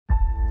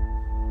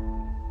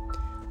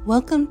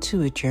Welcome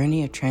to a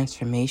journey of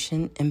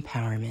transformation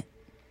empowerment.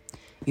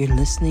 You're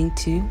listening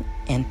to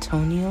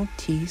Antonio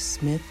T.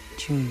 Smith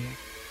Jr.,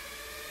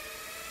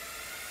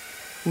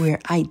 where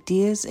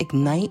ideas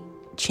ignite,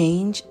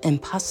 change,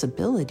 and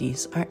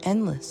possibilities are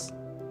endless.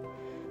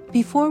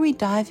 Before we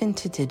dive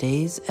into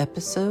today's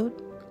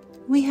episode,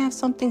 we have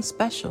something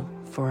special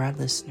for our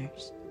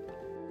listeners.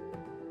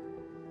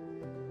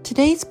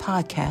 Today's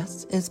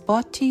podcast is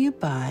brought to you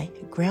by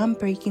a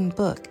groundbreaking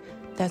book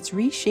that's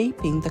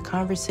reshaping the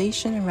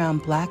conversation around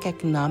Black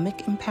economic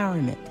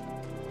empowerment.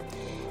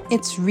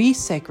 It's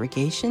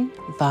Resegregation,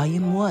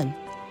 Volume 1,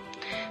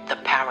 The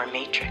Power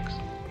Matrix,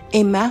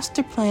 a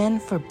master plan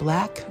for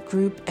Black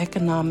group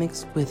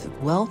economics with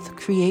wealth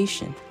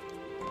creation,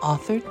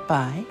 authored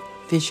by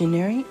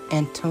visionary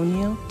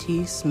Antonio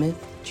T.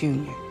 Smith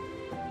Jr.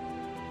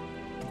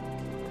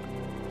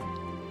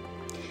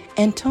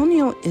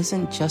 Antonio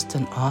isn't just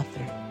an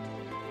author.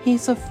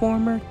 He's a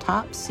former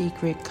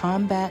top-secret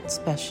combat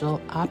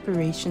special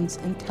operations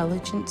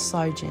intelligence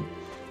sergeant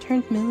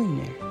turned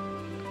millionaire.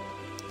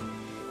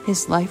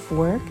 His life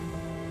work?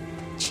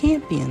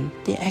 Championed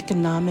the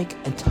economic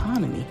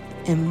autonomy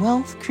and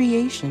wealth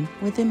creation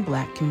within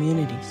Black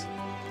communities.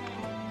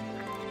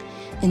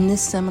 In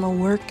this seminal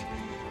work,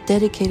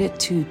 dedicated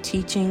to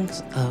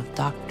teachings of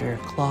Dr.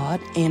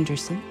 Claude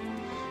Anderson,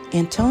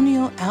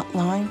 Antonio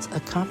outlines a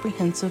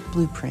comprehensive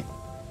blueprint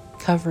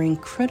covering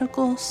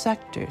critical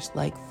sectors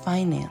like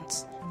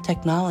finance,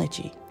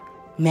 technology,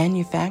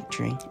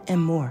 manufacturing,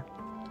 and more.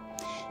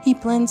 He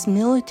blends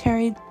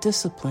military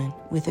discipline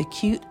with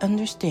acute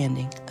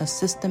understanding of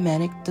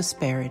systematic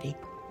disparity.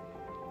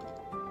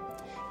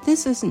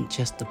 This isn't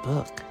just a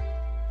book.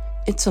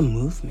 It's a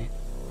movement,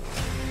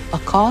 a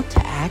call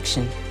to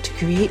action to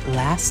create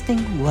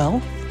lasting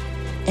wealth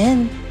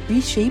and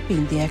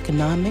reshaping the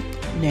economic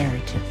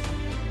narrative.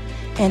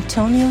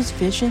 Antonio's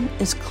vision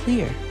is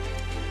clear.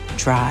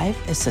 Drive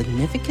a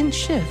significant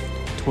shift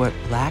toward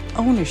Black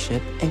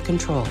ownership and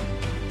control.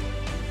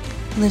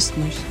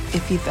 Listeners,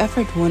 if you've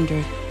ever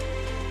wondered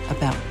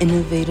about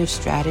innovative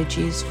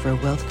strategies for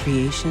wealth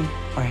creation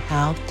or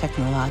how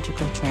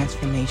technological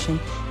transformation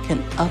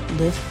can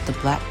uplift the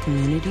Black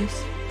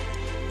communities,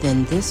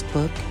 then this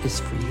book is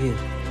for you.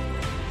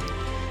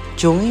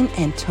 Join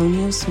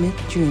Antonio Smith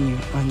Jr.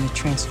 on the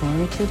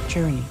transformative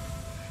journey.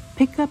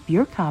 Pick up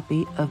your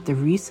copy of the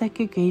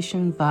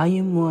Resegregation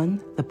Volume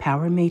 1, The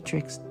Power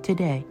Matrix,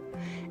 today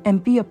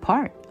and be a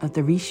part of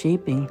the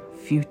reshaping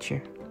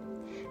future.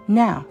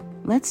 Now,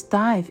 let's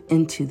dive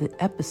into the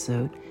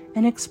episode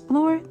and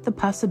explore the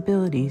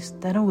possibilities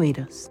that await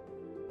us.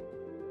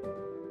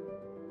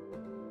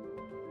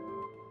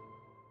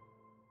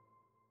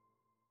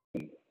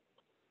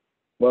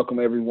 Welcome,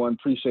 everyone.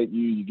 Appreciate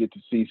you. You get to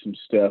see some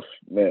stuff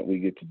that we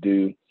get to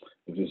do.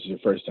 If this is your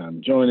first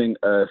time joining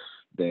us,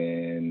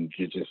 then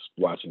you're just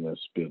watching us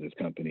build this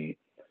company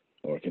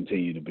or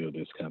continue to build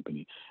this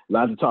company. A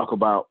lot to talk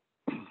about,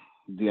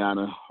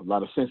 Deanna. A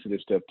lot of sensitive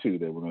stuff, too,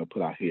 that we're going to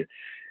put out here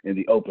in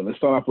the open. Let's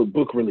start off with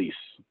book release.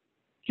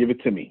 Give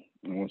it to me.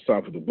 I want to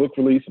start with the book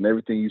release and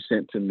everything you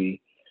sent to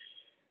me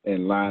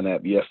in line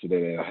up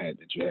yesterday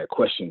that you had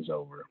questions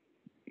over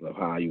of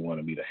how you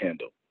wanted me to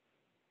handle.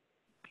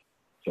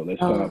 So let's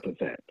start off with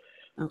that.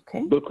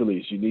 Okay. Book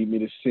release. You need me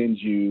to send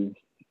you,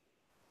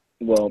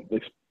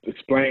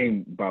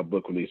 explain about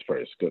book release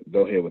first.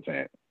 Go ahead with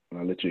that.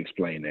 I'll let you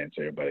explain that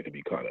so everybody can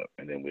be caught up,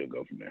 and then we'll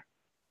go from there.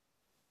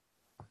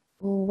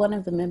 One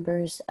of the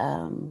members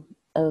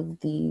of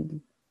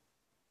the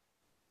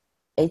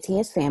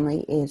ATS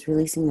family is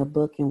releasing a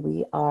book, and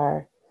we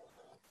are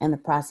in the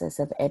process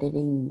of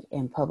editing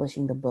and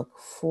publishing the book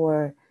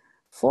for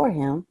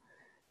him.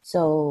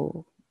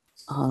 So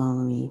hold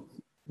on,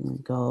 let me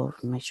go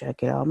make sure I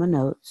get all my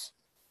notes.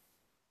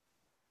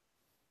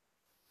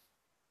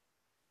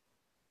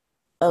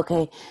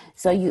 Okay,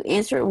 so you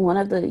answered one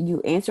of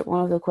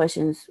the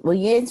questions. Well,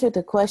 you answered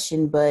the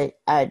question, but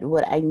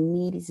what I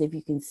need is if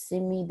you can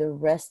send me the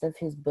rest of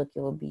his book. It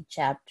will be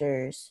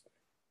chapters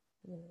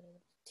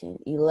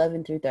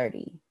 11 through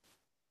 30.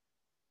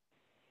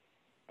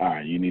 All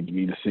right, you need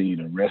me to send you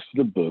the rest of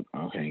the book.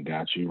 Okay,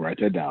 got you.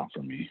 Write that down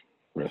for me.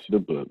 Rest of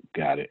the book,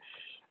 got it.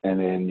 And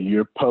then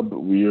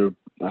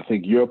I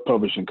think your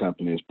publishing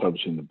company is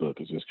publishing the book.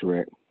 Is this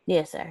correct?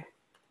 Yes, sir.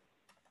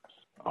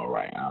 All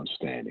right,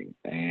 outstanding.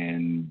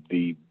 And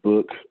the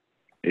book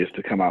is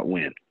to come out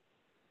when?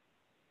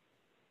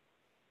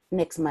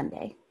 Next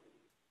Monday.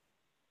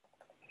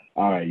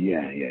 All right,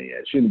 yeah.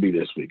 It shouldn't be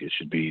this week. It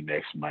should be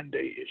next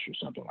Monday-ish or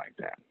something like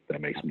that.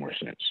 That makes more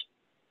sense.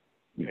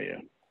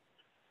 Yeah.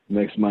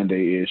 Next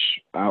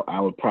Monday-ish.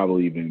 I would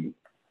probably even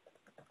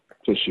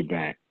push it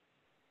back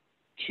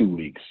 2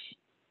 weeks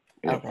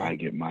if I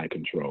get my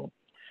control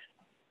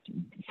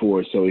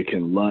so it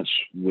can launch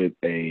with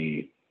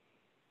a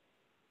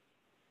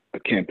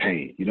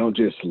campaign. You don't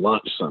just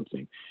launch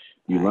something.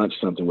 You launch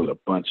something with a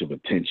bunch of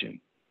attention.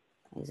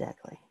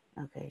 Exactly.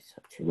 Okay.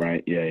 So true.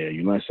 Right. Yeah.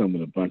 You launch something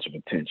with a bunch of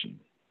attention.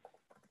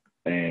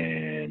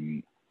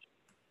 And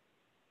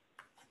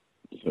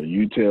So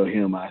you tell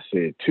him I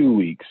said 2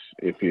 weeks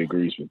if he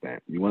agrees with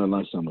that. You want to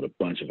launch something with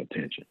a bunch of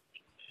attention.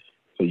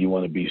 So you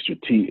want to be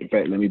strategic. In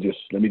fact, let me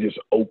just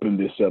open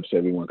this up so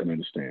everyone can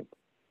understand.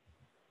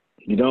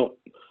 You don't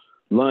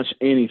launch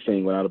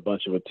anything without a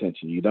bunch of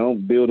attention. You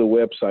don't build a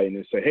website and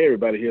then say, hey,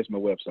 everybody, here's my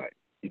website.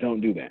 You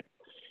don't do that.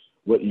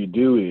 What you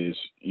do is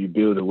you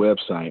build a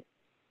website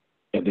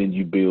and then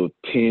you build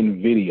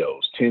 10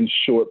 videos, 10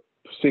 short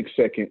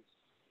 6-second,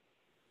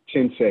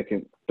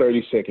 10-second,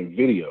 30-second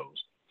videos,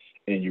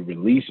 and you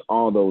release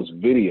all those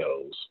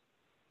videos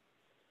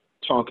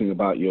talking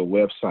about your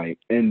website,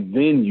 and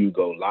then you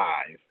go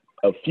live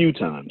a few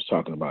times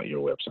talking about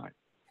your website.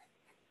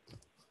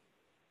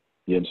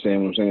 You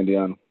understand what I'm saying,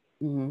 Deanna?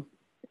 Mm-hmm.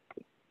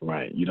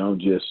 Right. You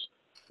don't just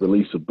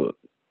release a book.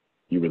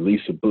 You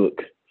release a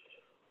book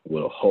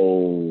with a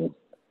whole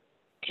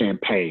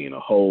campaign, a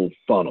whole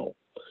funnel,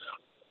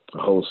 a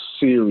whole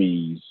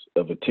series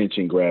of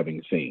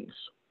attention-grabbing things.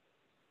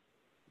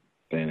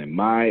 And in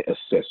my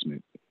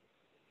assessment,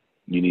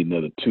 you need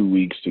another 2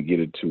 weeks to get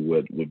it to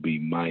what would be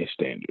my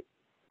standard.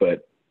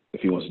 But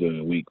if he wants to do it in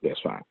a week, that's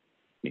fine.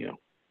 You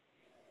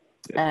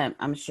know,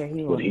 I'm sure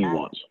he will what he not.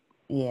 wants.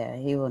 Yeah,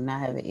 he will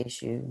not have an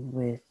issue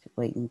with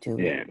waiting 2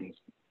 weeks. Yeah.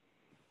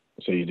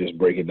 So you just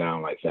break it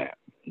down like that.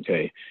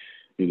 Okay.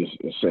 You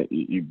just say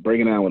you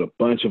break it down with a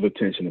bunch of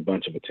attention, a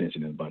bunch of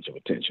attention, and a bunch of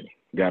attention.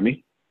 Got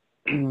me?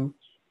 Mm-hmm.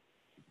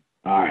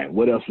 All right.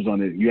 What else was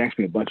on it? You asked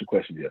me a bunch of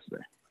questions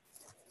yesterday.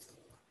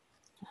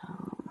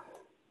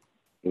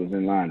 It was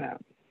in line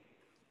out.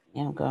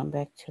 Yeah, I'm going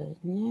back to it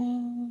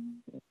now.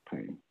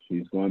 Okay.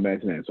 She's going back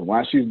to that. So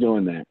while she's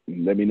doing that,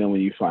 let me know when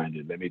you find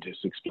it. Let me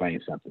just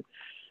explain something.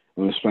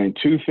 I'm going to explain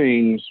two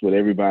things with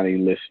everybody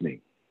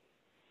listening.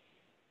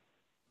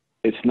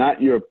 It's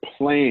not your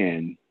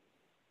plan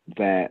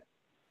that,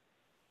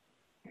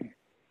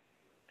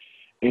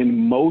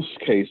 in most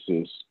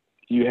cases,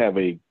 you have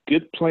a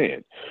good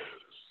plan,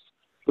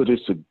 but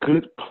it's a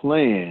good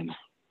plan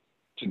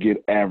to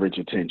get average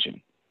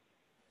attention.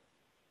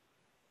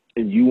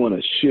 And you want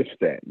to shift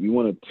that. You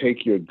want to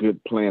take your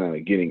good plan out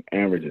of getting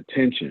average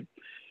attention,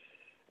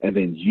 and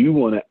then you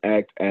want to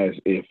act as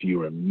if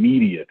you're a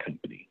media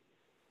company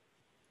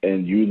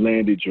and you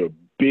landed your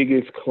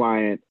biggest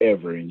client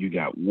ever and you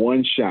got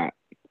one shot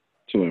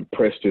to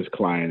impress this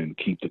client and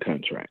keep the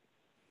contract.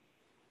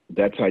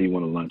 That's how you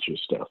want to launch your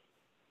stuff.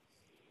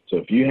 So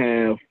if you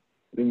have,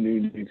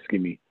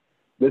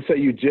 let's say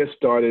you just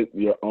started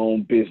your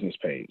own business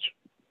page.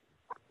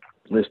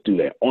 Let's do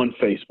that on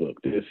Facebook.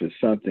 This is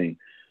something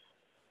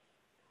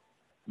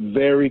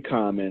very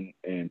common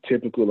and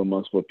typical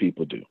amongst what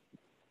people do.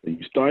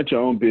 You start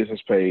your own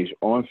business page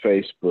on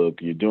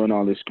Facebook. You're doing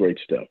all this great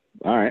stuff.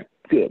 All right,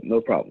 good,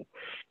 no problem.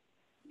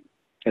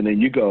 And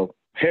then you go,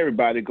 hey,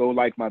 everybody, go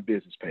like my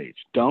business page.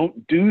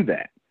 Don't do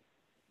that.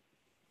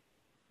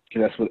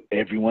 Because that's what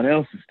everyone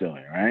else is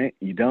doing, right?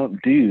 You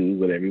don't do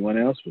what everyone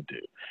else would do.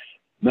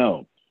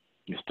 No,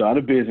 you start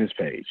a business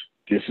page.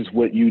 This is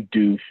what you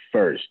do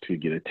first to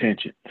get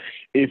attention.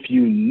 If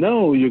you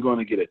know you're going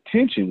to get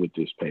attention with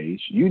this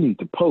page, you need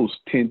to post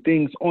 10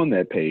 things on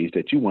that page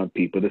that you want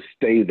people to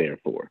stay there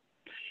for.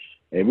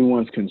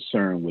 Everyone's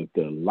concerned with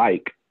the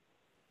like.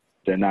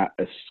 They're not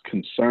as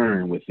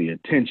concerned with the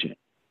attention.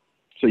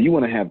 So you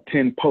want to have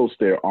 10 posts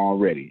there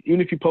already,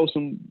 even if you post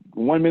them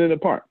 1 minute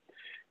apart.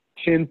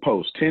 10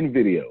 posts, 10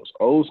 videos,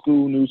 old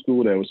school, new school,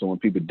 whatever. So when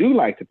people do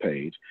like the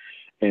page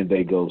and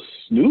they go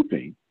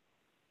snooping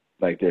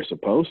like they're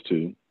supposed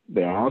to,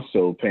 they're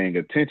also paying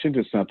attention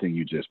to something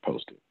you just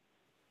posted.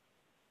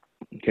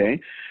 Okay?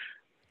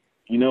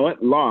 You know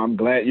what? Law, I'm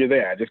glad you're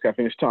there. I just got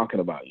finished talking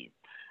about you.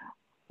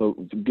 So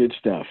good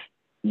stuff.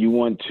 You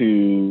want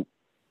to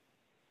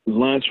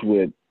launch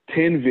with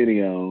 10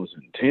 videos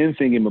and 10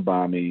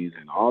 thingamabobbies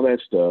and all that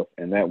stuff,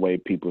 and that way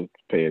people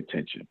pay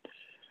attention.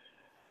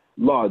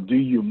 Law, do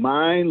you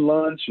mind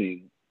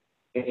launching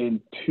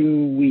in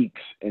 2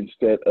 weeks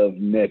instead of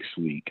next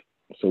week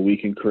so we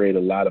can create a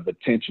lot of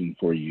attention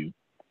for you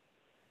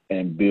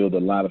and build a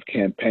lot of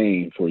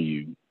campaign for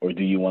you? Or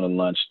do you want to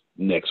launch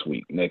next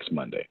week, next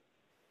Monday?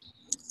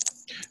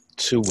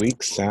 2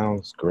 weeks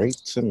sounds great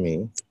to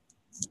me.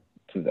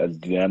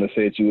 Deanna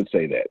said you would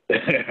say that.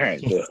 All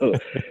right,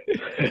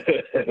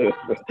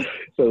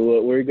 so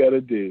what we're going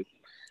to do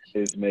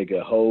is make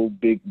a whole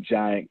big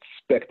giant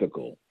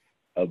spectacle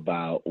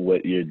about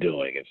what you're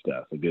doing and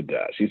stuff. So good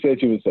job. She said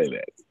she would say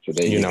that. So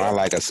there you go. I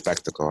like a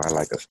spectacle.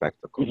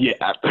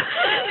 Yeah.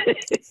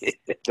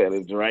 That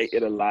is right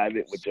in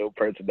alignment with your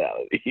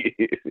personality.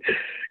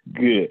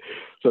 Good.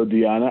 So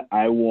Deanna,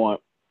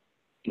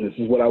 this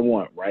is what I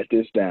want. Write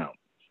this down.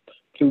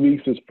 2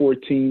 weeks is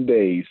 14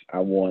 days. I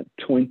want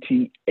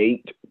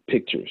 28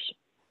 pictures.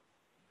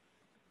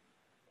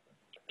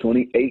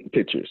 28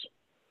 pictures.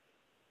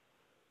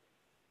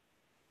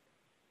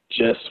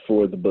 Just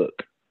for the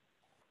book.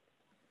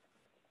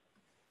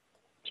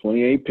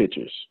 28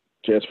 pictures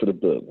just for the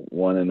book.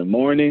 1 in the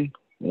morning,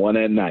 1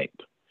 at night.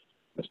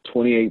 That's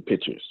 28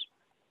 pictures.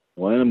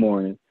 1 in the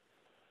morning,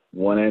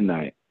 1 at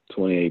night,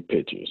 28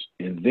 pictures.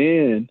 And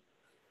then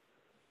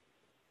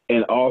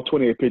And all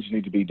 28 pictures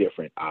need to be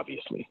different,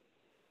 obviously.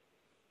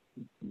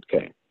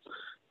 Okay.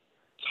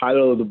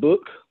 Title of the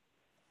book,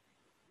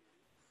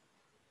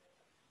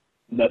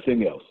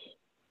 nothing else.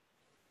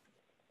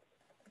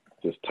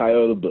 Just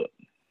title of the book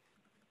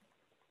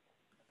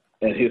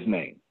and his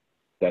name.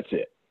 That's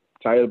it.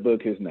 Title of the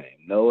book, his name.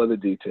 No other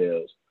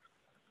details.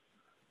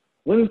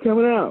 When is it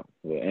coming out?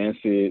 We'll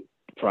answer it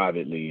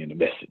privately in the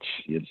message.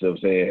 You know what I'm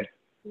saying?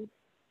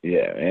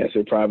 Yeah, answer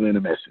it privately in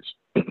the message.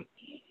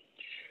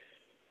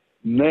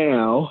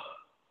 Now,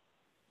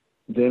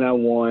 then I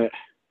want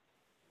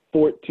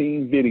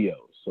 14 videos.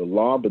 So,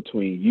 Law,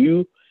 between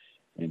you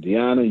and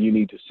Deanna, you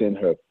need to send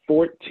her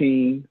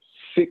 14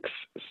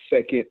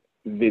 6-second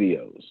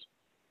videos.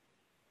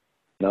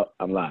 No,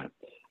 I'm lying.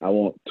 I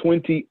want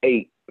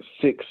 28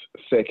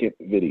 6-second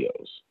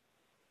videos.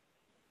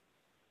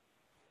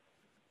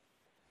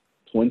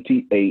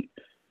 28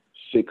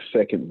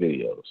 6-second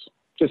videos.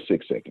 Just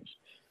 6 seconds.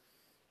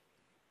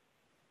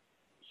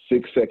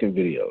 6-second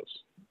videos.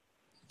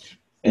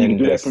 And you can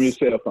do that from your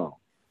cell phone.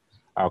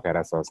 Okay,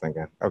 that's what I was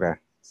thinking. Okay.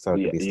 So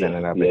it could be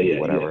standing up and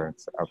whatever.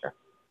 So, okay.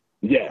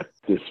 Yeah,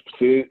 just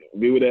do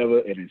whatever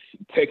and then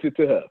text it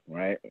to her,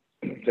 right?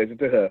 Text it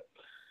to her,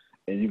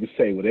 and you can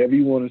say whatever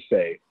you want to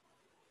say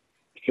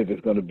because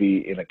it's going to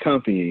be in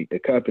accompanying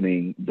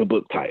the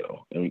book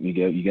title. And you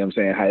get what I'm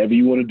saying? However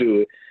you want to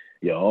do it,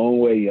 your own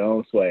way, your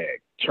own swag.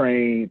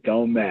 Train,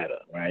 don't matter,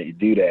 right? You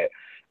do that.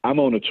 I'm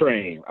on a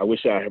train. I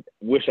wish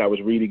I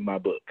was reading my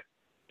book.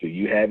 Do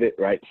you have it,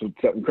 right?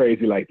 Something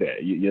crazy like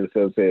that. You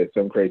understand what I'm saying?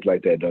 Something crazy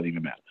like that don't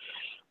even matter.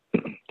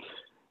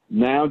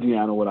 Now,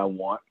 Deanna, what I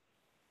want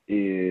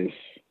is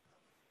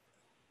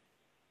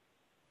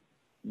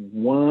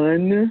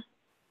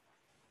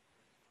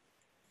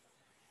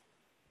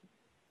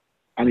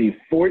I need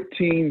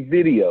 14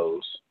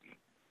 videos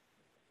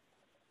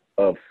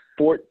of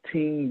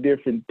 14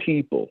 different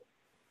people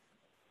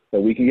that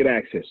we can get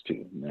access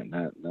to.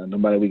 Not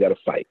nobody we got to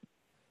fight.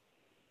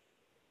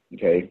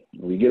 Okay?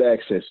 We get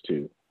access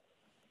to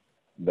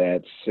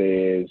that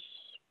says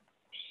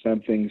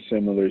something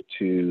similar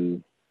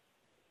to,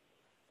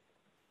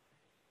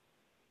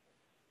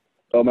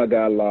 oh my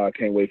God, Law, I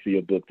can't wait for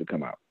your book to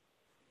come out.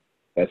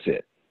 That's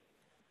it.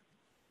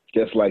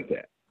 Just like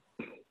that.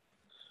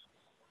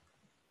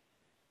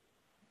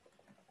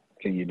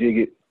 Can you dig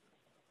it?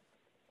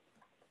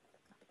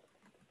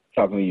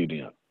 Talking to you,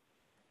 Dion.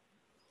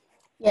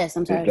 Yes,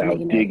 I'm sorry.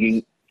 Without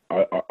digging,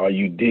 are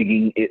you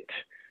digging it?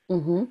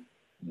 Mm-hmm.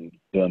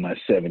 Doing my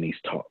 70s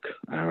talk.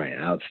 All right,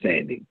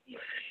 outstanding.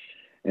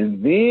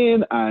 And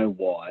then I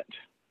want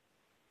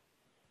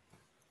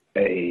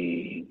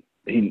he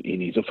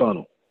needs a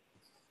funnel.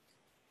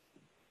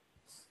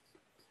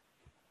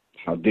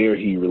 How dare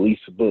he release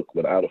a book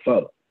without a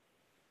funnel?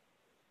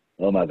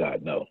 Oh my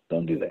God, no,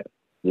 don't do that.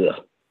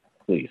 Ugh,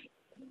 please.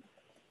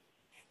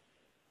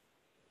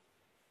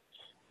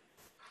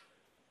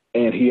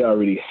 And he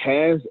already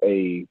has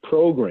a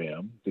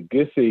program. The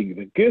good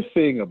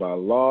thing about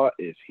Law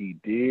is he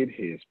did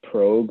his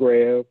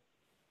program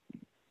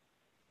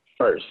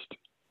first.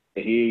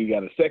 He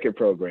got a second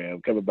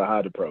program coming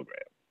behind the program.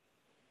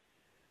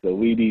 So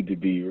we need to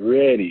be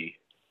ready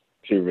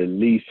to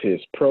release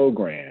his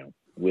program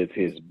with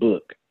his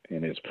book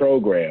and his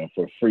program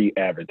for free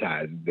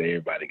advertising that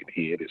everybody can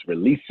hear. It's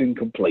Releasing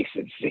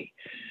Complacency.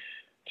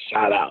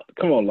 Shout out.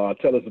 Come on, Law.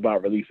 Tell us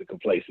about Releasing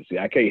Complacency.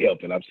 I can't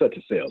help it. I'm such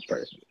a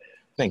salesperson.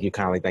 Thank you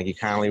kindly. Thank you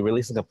kindly.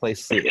 Releasing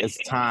Complacency. It's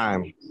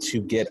time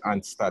to get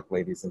unstuck,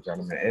 ladies and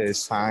gentlemen. It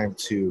is time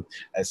to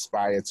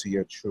aspire to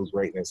your true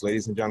greatness.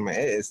 Ladies and gentlemen,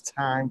 it is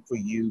time for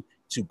you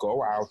to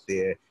go out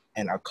there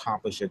and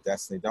accomplish your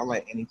destiny. Don't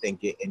let anything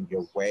get in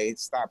your way.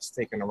 Stop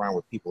sticking around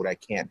with people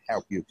that can't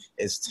help you.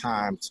 It's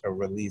time to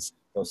release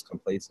those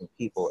complacent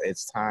people.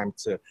 It's time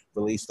to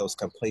release those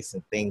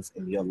complacent things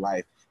in your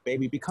life.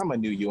 Baby, become a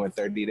new you in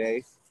 30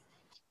 days.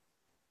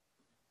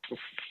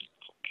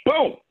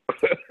 Boom!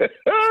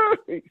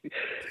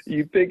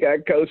 You think I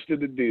coached him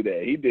to do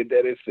that? He did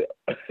that himself.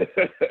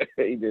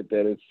 He did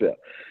that himself.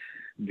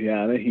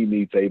 Deanna, he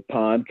needs a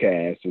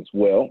podcast as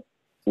well,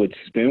 which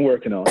he's been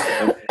working on.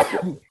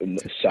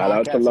 Shout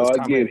out to Law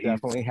again.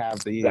 Definitely have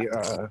the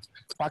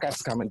podcast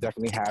is coming.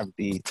 Definitely have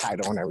the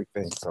title and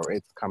everything, so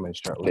it's coming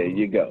shortly. There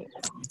you go.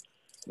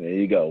 There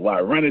you go.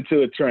 While running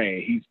to a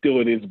train, he's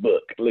doing his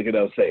book. Look at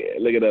us saying.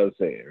 Look at us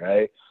saying,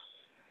 right?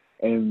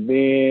 And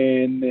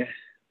then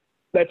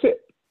that's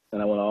it.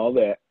 And I want all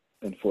that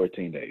in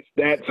 14 days.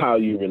 That's how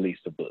you release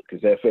the book.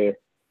 Is that fair?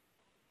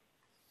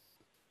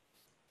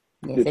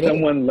 Yes, Did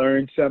someone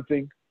learn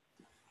something?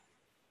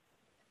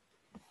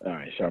 All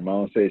right,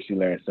 Charmone says she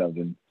learned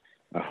something.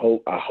 I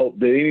hope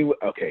that anyone.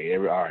 Okay,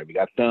 all right, we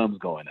got thumbs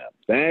going up.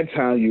 That's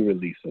how you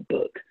release a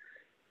book.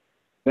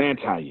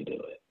 That's how you do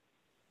it.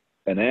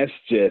 And that's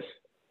just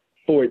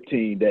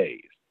 14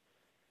 days.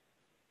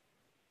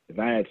 If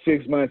I had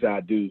 6 months,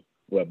 I'd do,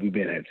 well, we've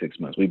been at 6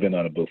 months. We've been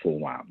on a book for a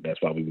while.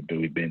 That's why we've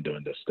been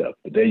doing this stuff.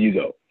 But there you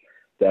go.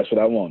 That's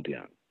what I want,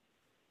 Deanna.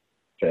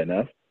 Fair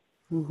enough?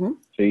 Mm-hmm.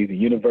 See, the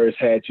universe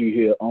had you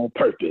here on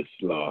purpose,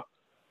 Law,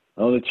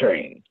 on the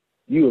train.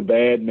 You a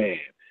bad man.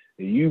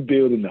 You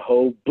building the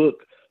whole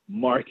book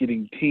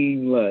marketing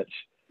team lunch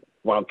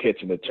while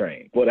catching the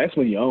train. Boy, that's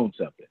when you own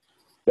something.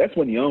 That's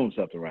when you own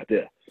something right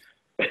there.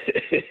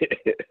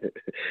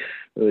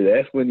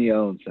 That's when you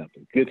own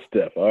something. Good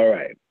stuff. All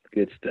right.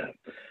 Good stuff.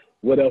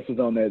 What else is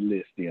on that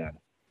list, Deanna?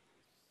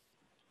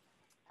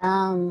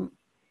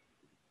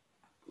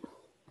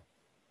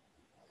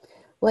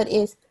 What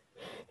is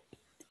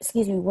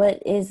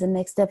the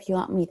next step you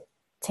want me to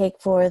take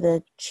for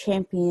the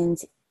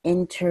champions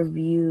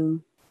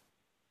interview?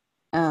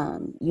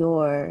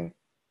 Your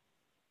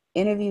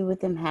interview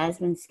with them has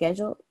been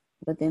scheduled,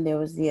 but then there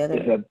was the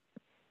other.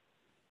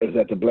 Is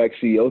that the Black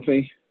CEO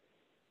thing?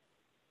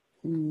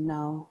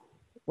 No.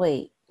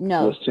 Wait,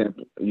 no. What's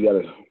champion? You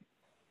gotta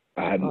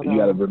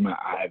remind.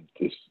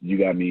 You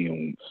got me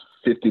on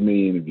 50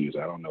 million interviews.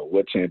 I don't know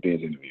what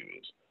champions interview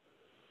is.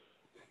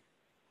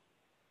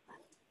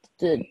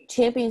 The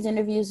champions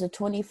interview is a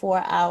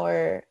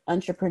 24-hour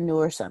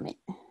entrepreneur summit.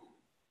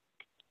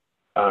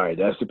 All right,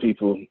 that's the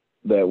people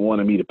that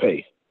wanted me to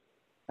pay.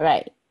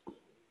 Right.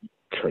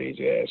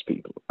 Crazy ass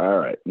people. All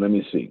right, let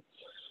me see.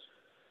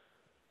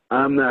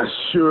 I'm not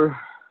sure.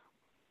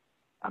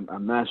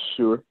 I'm not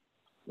sure.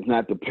 It's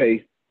not the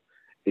pay.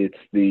 It's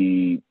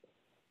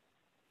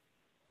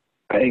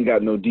I ain't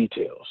got no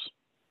details.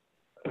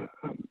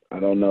 I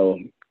don't know.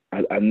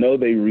 I know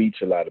they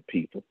reach a lot of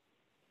people.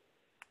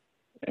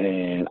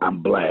 And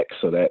I'm black,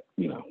 so that,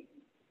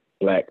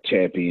 black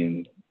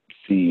champion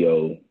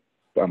CEO,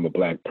 I'm a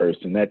black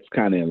person. That's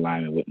kind of in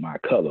alignment with my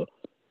color.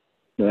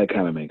 And that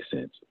kind of makes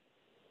sense.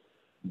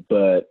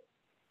 But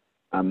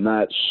I'm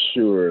not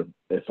sure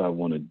if I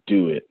want to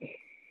do it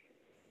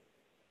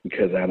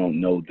because I don't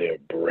know their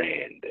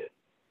brand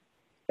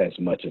as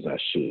much as I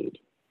should.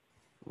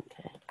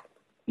 Okay.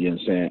 You know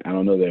what I'm saying? I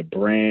don't know their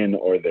brand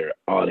or their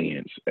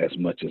audience as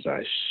much as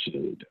I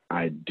should.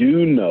 I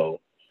do know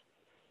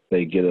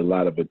they get a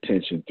lot of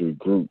attention through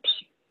groups.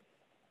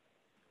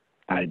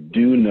 I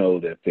do know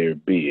that they're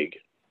big.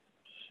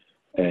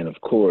 And of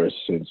course,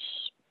 since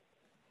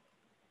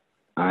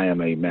I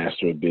am a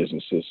master of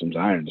business systems,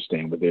 I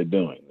understand what they're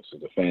doing. This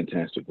is a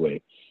fantastic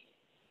way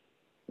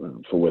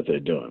for what they're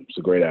doing. It's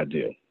a great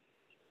idea.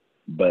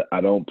 But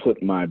I don't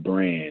put my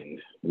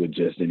brand with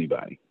just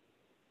anybody.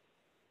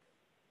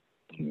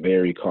 I'm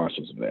very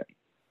cautious of that.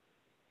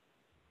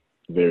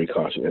 Very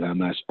cautious.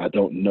 And I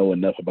don't know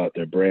enough about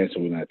their brand, so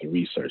we're going to have to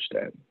research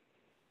that.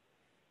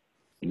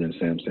 You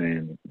understand what I'm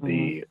saying?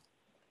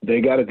 Mm-hmm.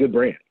 They got a good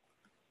brand.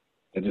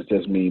 It just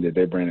doesn't mean that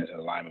their brand is in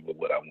alignment with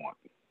what I want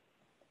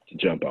to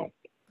jump on.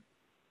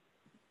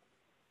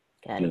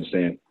 Got you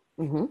understand?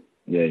 Mm-hmm.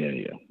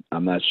 Yeah.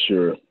 I'm not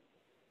sure.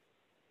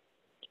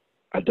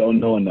 I don't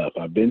know enough.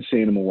 I've been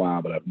seeing them a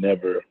while, but I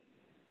think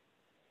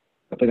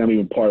I'm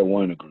even part of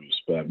one of the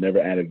groups, but I've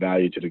never added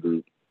value to the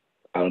group.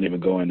 I don't even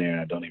go in there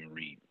and I don't even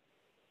read.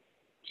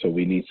 So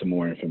we need some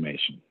more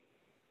information.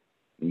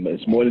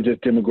 It's more than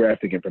just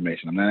demographic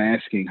information. I'm not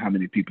asking how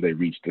many people they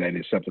reached. That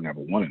is something I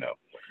would want to know.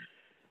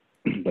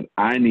 But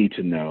I need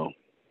to know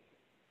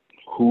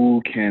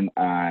who can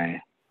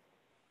I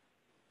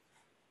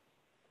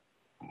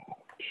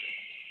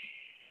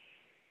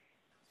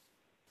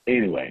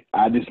anyway,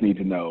 I just need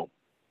to know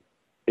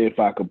if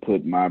I could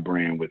put my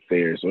brand with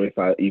theirs or if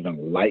I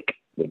even like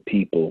the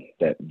people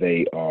that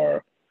they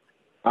are.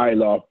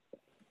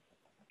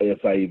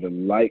 If I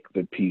even like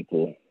the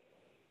people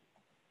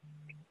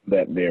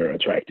that they're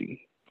attracting.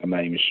 I'm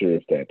not even sure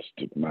if that's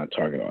my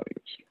target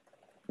audience.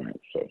 Right?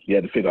 So you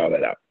have to figure all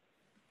that out.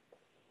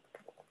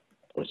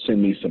 Or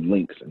send me some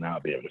links and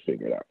I'll be able to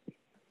figure it out.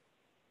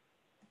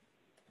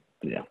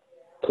 Yeah,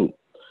 cool.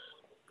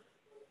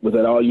 Was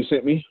that all you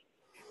sent me?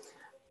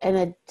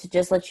 And to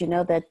just let you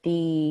know that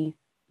the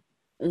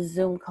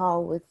Zoom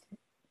call with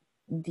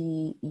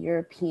the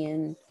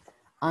European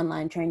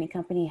online training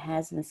company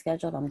has been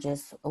scheduled. I'm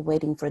just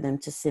waiting for them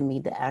to send me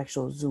the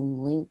actual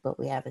Zoom link, but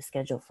we have it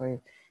scheduled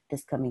for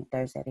this coming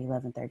Thursday at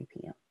 11:30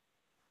 p.m.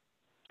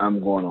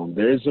 I'm going on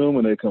their Zoom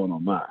and they're coming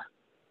on mine.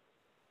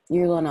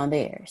 You're going on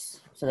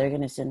theirs. So they're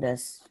going to send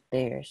us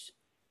theirs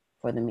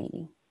for the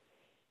meeting.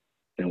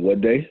 And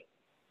what day?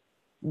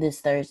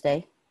 This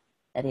Thursday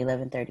at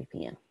 11:30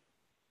 p.m.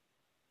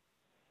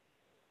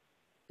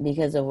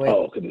 Because of where...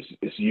 Oh, because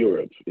it's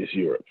Europe. It's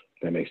Europe.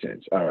 That makes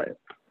sense. All right.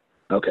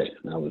 Okay.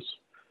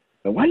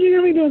 Why are you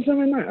going to be doing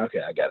something like that?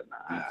 Okay, I got it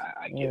now.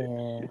 I get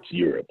it. It's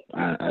Europe.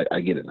 I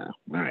get it now.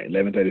 All right,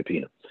 11:30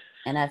 p.m.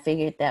 And I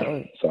figured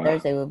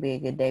Thursday would be a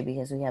good day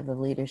because we have the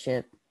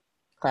leadership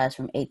class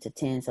from 8 to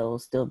 10, so it'll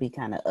still be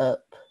kind of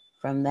up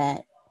from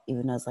that,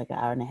 even though it's like an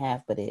hour and a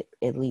half, but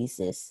at least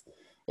it's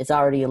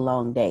already a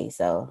long day.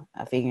 So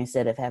I figure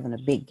instead of having a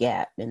big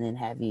gap and then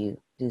have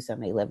you do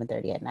something at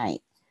 11:30 at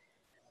night.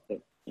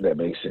 That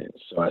makes sense.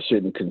 So I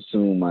shouldn't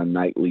consume my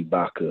nightly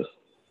vodka.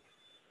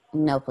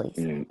 No, please.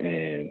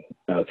 And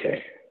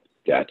okay,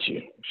 got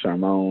you.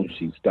 Charmone,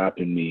 she's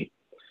stopping me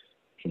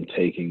from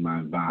taking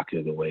my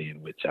vodka the way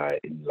in which I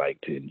like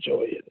to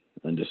enjoy it.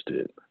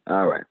 Understood.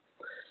 All right.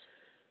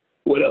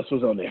 What else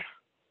was on there?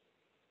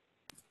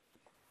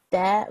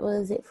 That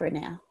was it for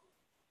now.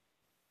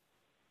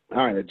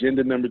 All right,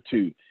 agenda number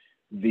 2,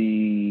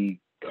 the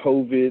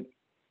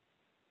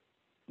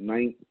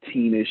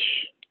COVID-19-ish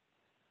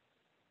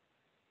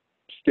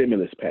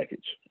stimulus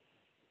package.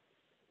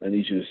 I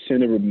need you to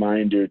send a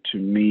reminder to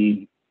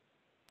me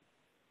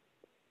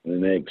in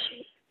the next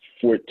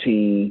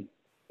 14-ish,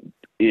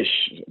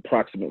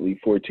 approximately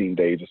 14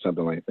 days or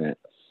something like that,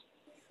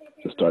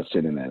 to start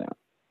sending that out.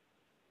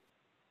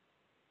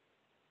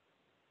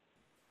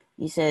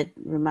 You said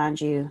remind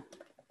you.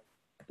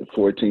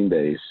 14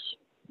 days,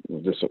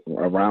 just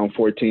around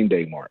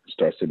 14-day mark,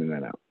 start sending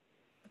that out.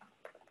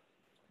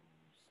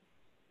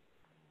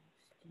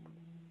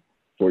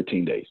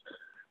 14 days.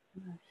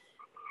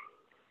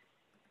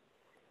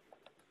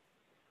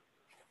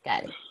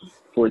 Got it.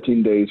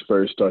 14 days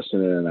first, start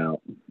sending it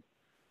out.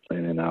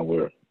 And then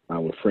our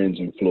friends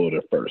in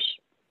Florida first.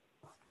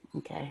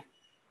 Okay.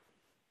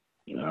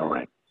 All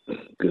right.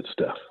 Good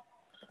stuff.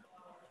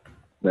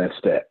 That's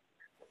that.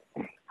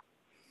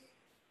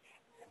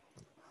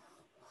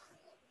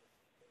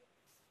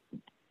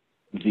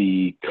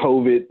 The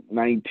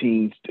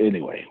COVID-19,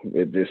 anyway,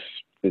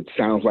 it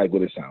sounds like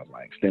what it sounds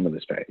like,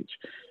 stimulus package.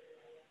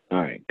 All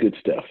right, good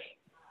stuff.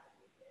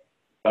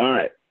 All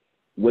right.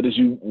 What did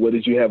you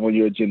have on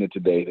your agenda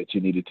today that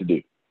you needed to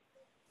do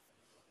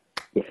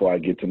before I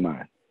get to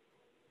mine?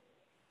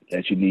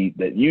 That you need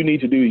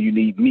to do, you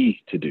need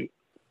me to do.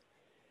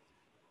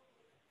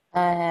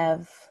 I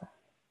have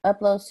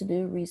uploads to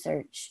do,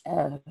 research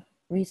and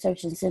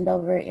send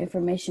over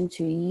information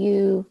to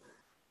you.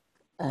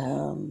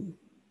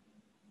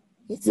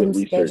 Get some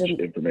research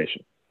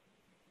information.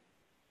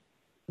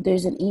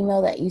 There's an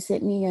email that you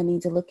sent me. I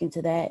need to look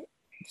into that.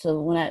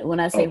 So when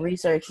I say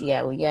research,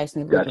 well, you asked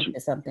me to look into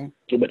something.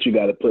 But you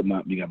got to put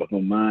mine in there.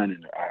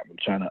 I'm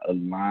trying to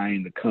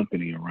align the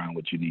company around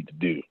what you need to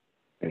do,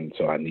 and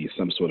so I need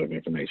some sort of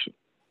information.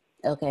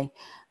 Okay,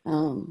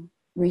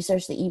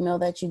 research the email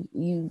that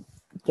you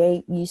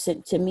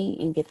sent to me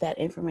and get that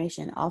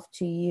information off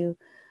to you.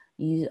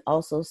 You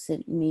also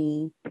sent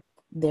me.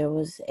 There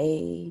was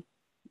a.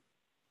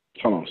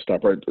 Hold on,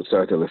 stop right.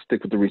 Sorry, let's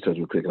stick with the research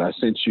real quick. I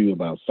sent you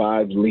about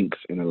 5 links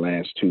in the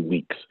last 2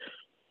 weeks.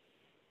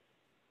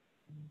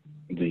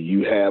 Do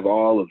you have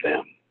all of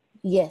them?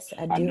 Yes,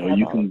 I do. I know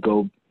you can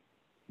go.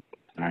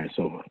 All right,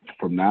 so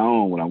from now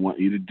on, what I want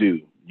you to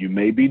do, you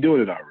may be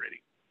doing it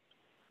already,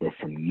 but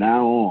from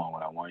now on,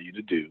 what I want you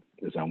to do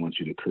is I want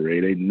you to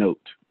create a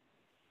note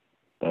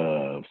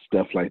of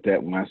stuff like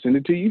that when I send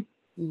it to you.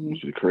 Mm-hmm. I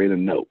want you to create a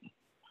note.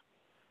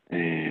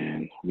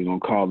 And we're going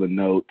to call the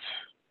note,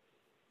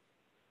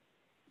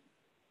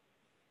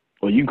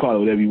 well, you can call it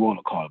whatever you want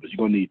to call it, but you're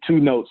going to need 2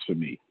 notes for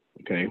me,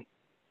 okay?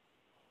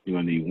 You're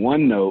going to need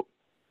 1 note.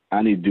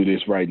 I need to do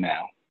this right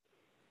now.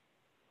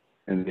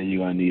 And then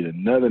you're going to need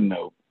another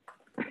note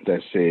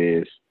that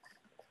says,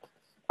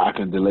 I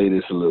can delay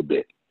this a little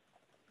bit.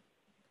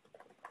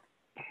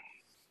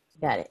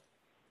 Got it.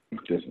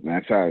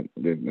 That's how it's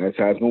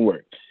going to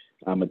work.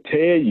 I'm going to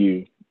tell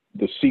you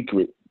the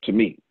secret to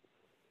me.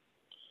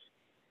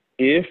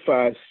 If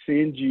I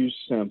send you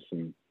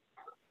something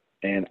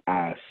and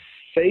I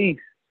say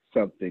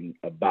something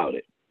about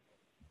it,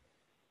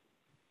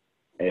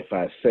 if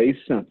I say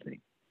something,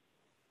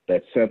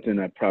 that's something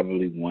I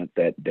probably want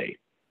that day.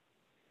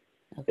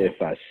 Okay.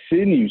 If I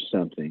send you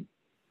something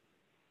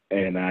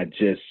and I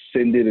just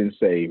send it and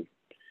say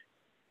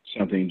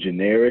something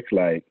generic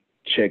like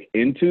check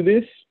into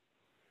this,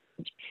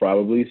 it's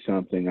probably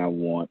something I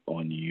want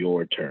on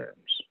your terms.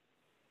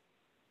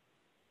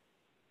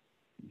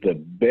 The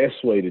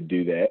best way to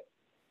do that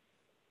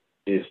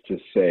is to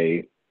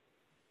say,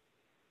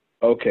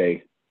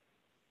 okay,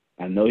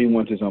 I know he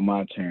wants this on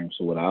my terms,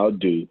 so what I'll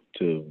do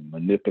to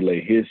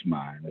manipulate his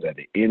mind is at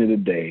the end of the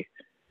day,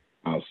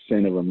 I'll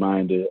send a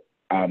reminder,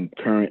 I'm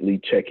currently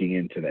checking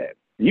into that.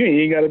 You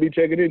ain't got to be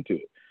checking into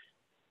it.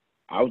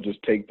 I'll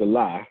just take the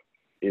lie.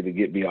 It'll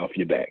get me off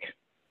your back.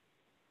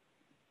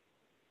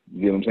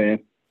 You get what I'm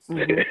saying?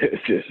 Mm-hmm.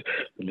 just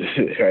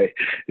right.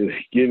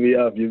 Get me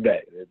off your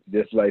back.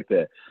 Just like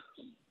that.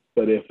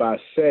 But if I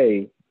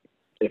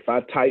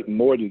type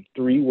more than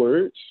 3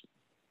 words,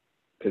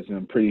 because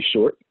I'm pretty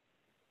short,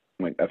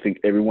 like I think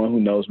everyone who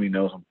knows me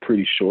knows I'm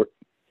pretty short.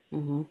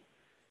 Mm-hmm.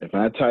 If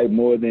I type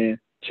more than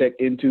check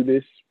into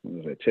this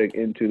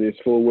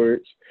 4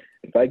 words,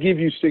 if I give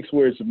you 6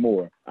 words or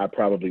more, I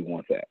probably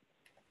want that.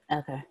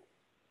 Okay.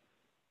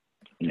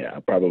 Yeah, I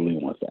probably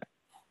want that.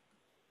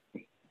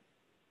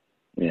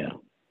 Yeah.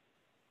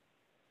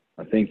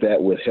 I think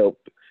that would help.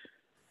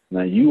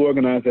 Now, you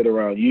organize that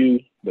around you,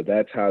 but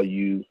that's how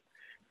you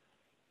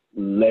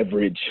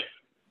leverage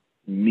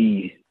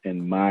me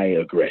and my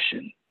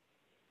aggression.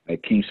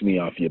 That keeps me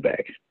off your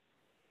back.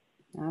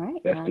 All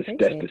right. That's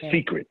the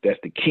secret. That's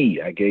the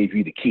key. I gave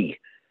you the key.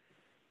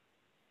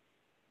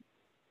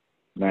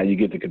 Now you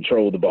get to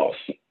control the boss.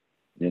 You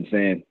know what I'm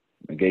saying?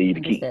 I gave you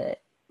the key.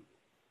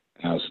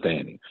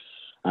 Outstanding.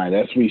 All right,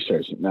 that's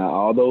research. Now,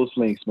 all those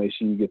links, make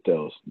sure you get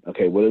those.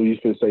 Okay, what are you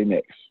supposed to say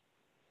next?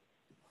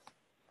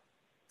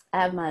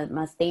 I have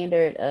my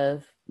standard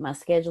of my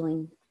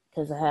scheduling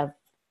because I have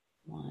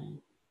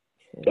 1,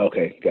 2.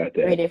 Okay, got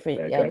that. 3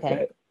 different. Got okay.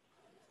 that.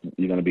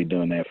 you're going to be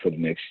doing that for the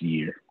next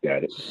year.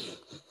 Got it?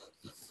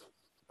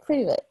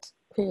 Pretty much.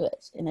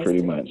 And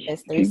Pretty much.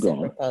 That's 3 Keep separate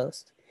going.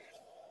 posts.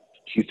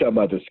 She's talking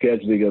about the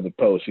scheduling of the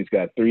post. She's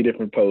got 3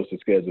 different posts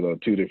scheduled on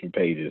 2 different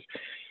pages,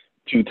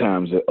 2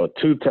 times,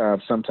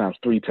 sometimes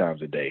 3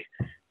 times a day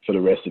for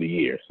the rest of the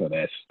year. So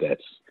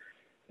that's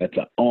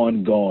an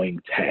ongoing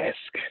task.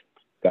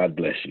 God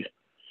bless you.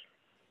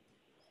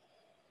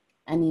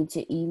 I need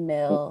to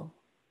email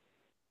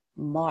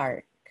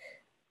Mark.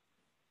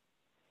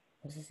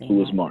 What's his name?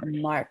 Who is Mark?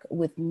 Mark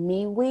with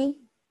MeWe.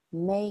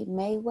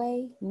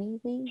 MeWe.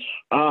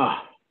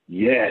 Ah,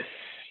 yes.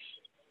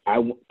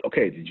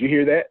 Okay, did you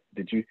hear that?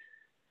 Did you?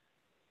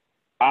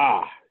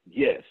 Ah,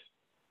 yes.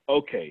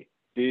 Okay,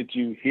 did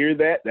you hear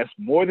that? That's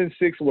more than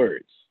 6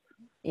 words.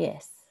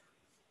 Yes.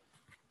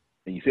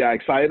 And you see how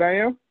excited I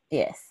am?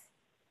 Yes.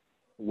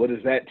 What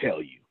does that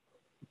tell you?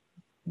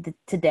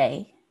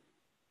 Today.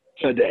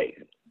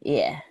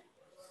 Yeah.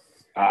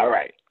 All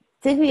right.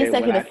 Took me a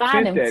second to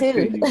find him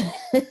too.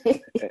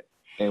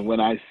 And when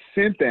I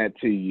sent that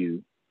to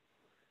you,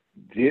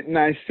 didn't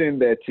I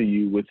send that to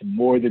you with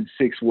more than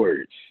 6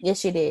 words?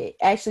 Yes, you did.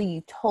 Actually,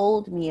 you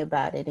told me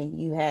about it, and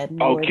you had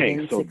more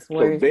than 6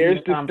 words there's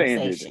in the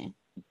conversation.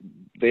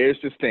 There's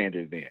the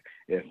standard there.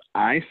 If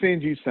I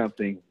send you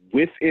something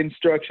with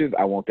instructions,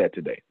 I want that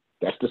today.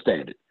 That's the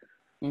standard.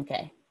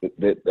 Okay.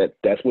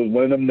 That's what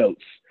one of them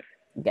notes.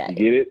 Got you it.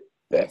 get it?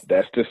 Yes.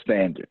 That's the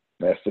standard.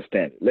 That's the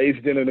standard. Ladies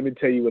and gentlemen, let me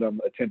tell you what I'm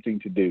attempting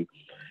to do,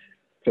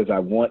 because I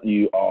want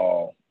you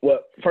all. Well,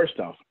 first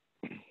off,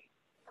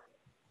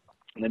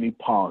 let me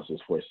pause this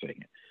for a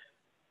second.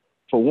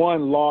 For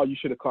one, Law, you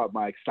should have caught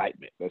my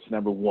excitement. That's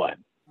number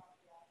 1.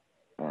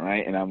 All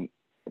right, and I'm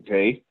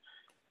okay.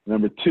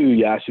 Number 2,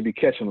 y'all should be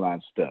catching a lot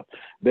of stuff.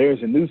 There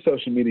is a new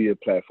social media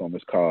platform.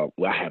 It's called,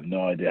 I have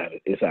no idea.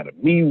 It's either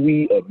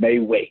MeWe or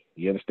Mayway.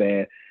 You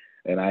understand?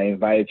 And I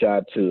invite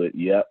y'all to it.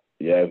 Yep.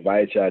 Yeah, I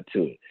invite y'all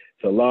to it.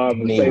 So, Law,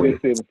 I'm going to say this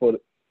here before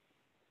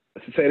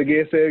say it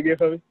again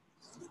for me.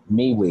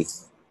 MeWe.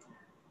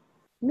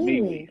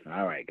 MeWe.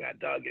 All right, God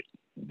dog it.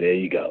 There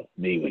you go.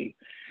 MeWe.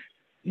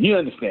 You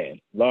understand.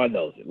 Law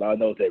knows it. Law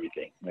knows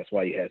everything. That's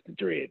why he has the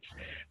dreads.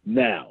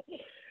 Now,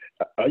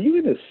 are you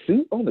in a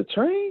suit on the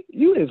train?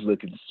 You is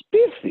looking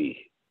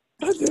spiffy.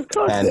 I just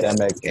caught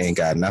Pandemic ain't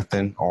got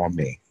nothing on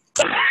me.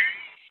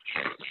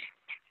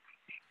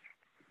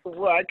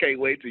 Well, I can't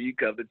wait till you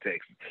come to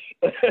Texas.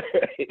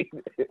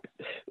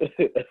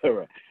 All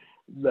right.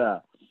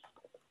 Now,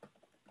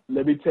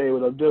 let me tell you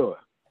what I'm doing.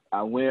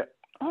 I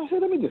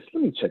said, let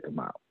me check them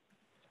out.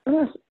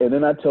 And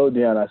then I told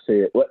Deanna, I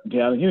said, what,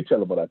 Deanna, you tell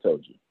them what I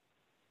told you.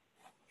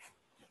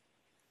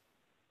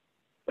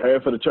 Hurry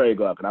for the trade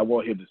go up, and I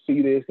want him to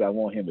see this. I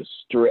want him to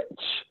stretch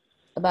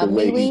about the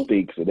way MeWe? he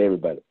thinks and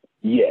everybody.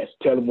 Yes,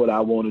 tell him what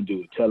I want to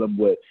do. Tell him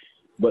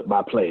what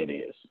my plan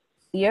is.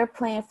 Your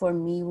plan for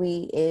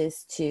MeWe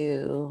is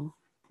to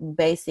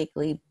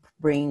basically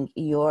bring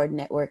your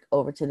network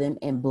over to them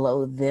and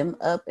blow them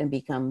up and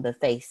become the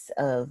face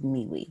of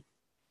MeWe.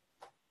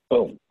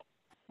 Boom.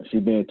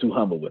 She's being too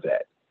humble with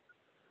that.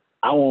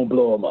 I won't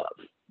blow them up.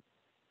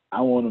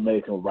 I want to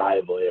make them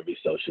rival every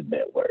social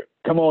network.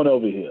 Come on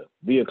over here.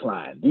 Be a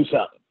client. Do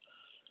something.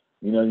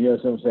 You know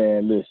what I'm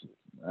saying? Listen,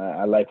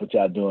 I like what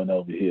y'all doing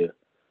over here.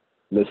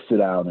 Let's sit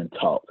down and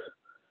talk.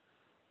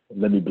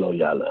 Let me blow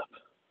y'all up.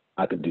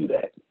 I can do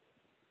that.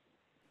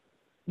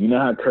 You know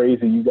how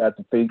crazy you got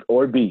to think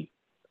or be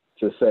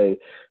to say,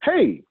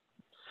 hey,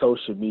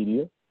 social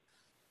media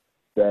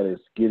that is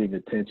getting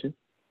attention,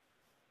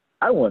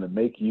 I want to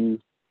make you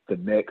the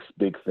next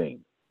big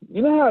thing.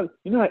 You know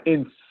how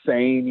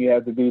insane you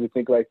have to be to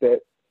think like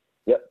that?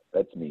 Yep,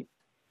 that's me.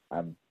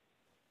 I'm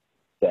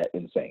that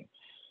insane.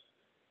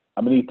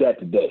 I'm going to eat that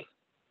today.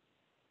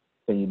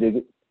 Can you dig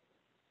it?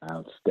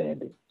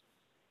 Outstanding.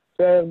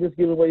 So I'm just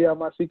giving away all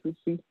my secrets,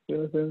 see? You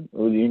know what I'm saying?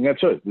 Well, you ain't got a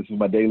choice. This is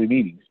my daily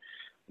meetings,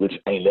 which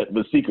ain't letting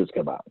the secrets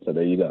come out. So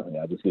there you go.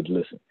 Y'all just get to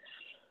listen.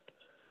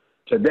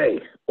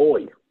 Today,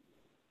 hoy.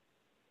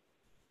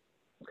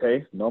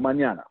 Okay? No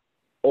mañana.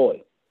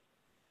 Hoy.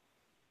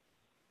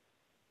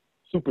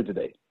 Super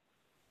today.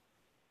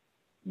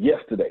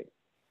 Yesterday.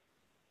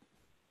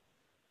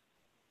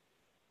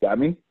 Got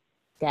me?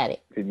 Got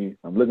it. Can you?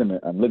 I'm looking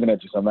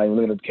at you, so I'm not even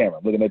looking at the camera.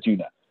 I'm looking at you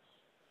now.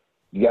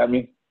 You got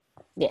me?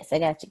 Yes, I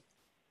got you.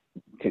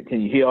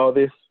 Can you hear all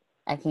this?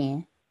 I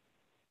can.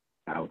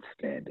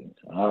 Outstanding.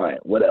 All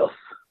right. What else?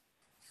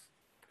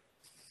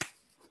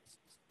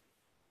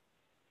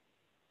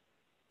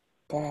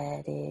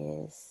 That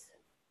is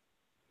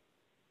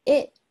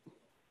it.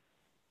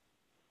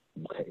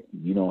 Okay.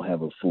 You don't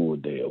have a full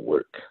day of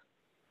work.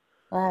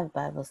 I have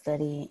Bible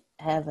study.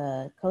 I have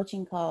a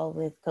coaching call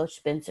with Coach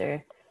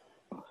Spencer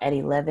at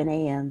 11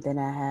 a.m. Then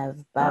I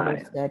have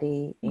Bible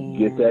study. And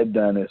get that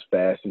done as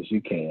fast as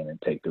you can and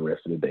take the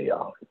rest of the day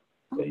off.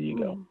 There you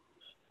go.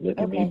 Look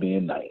at me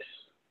being nice.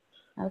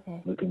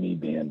 Okay. Look at me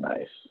being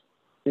nice.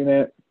 See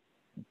that?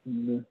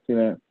 See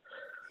that?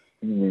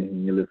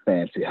 In your little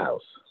fancy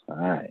house. All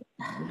right.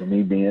 Look at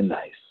me being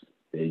nice.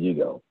 There you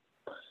go.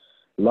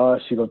 Laura,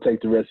 she's going to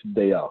take the rest of the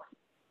day off.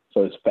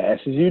 So as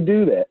fast as you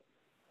do that,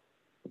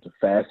 It's a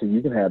fast, and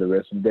you can have the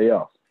rest of the day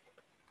off.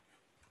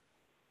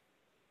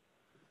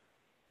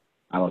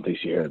 I don't think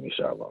she heard me,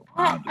 Charlotte.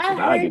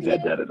 I get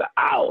that done in an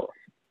hour.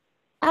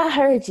 I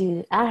heard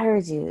you.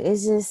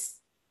 It's just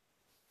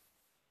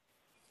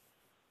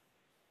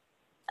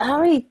I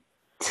already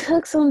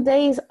took some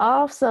days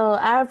off, so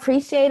I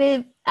appreciate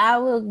it. I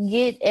will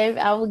get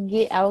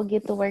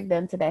the work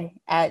done today.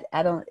 I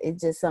don't.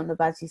 It's just something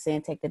about you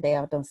saying take the day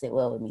off don't sit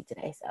well with me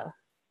today. So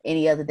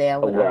any other day I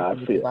would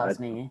argue with you, boss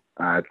man.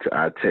 I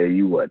tell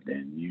you what,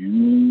 then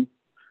you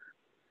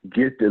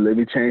get the. Let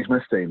me change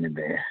my statement.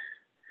 Then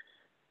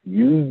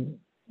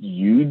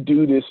you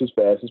do this as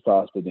fast as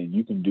possible. Then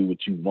you can do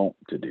what you want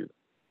to do.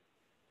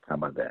 How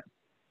about that?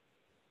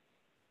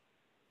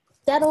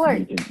 That'll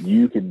work.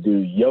 You can do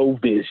your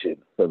vision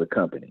for the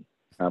company.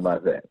 How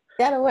about that?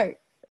 That'll work.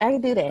 I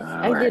can do that.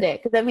 I can do that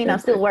because that means I'm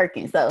still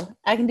working, so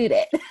I can do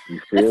that. You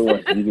still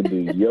want you can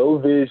do your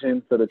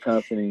vision for the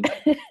company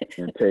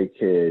and take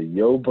care of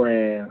your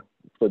brand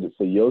for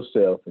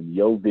yourself and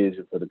your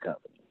vision for the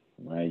company.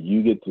 Right?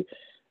 You get to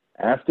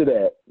after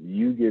that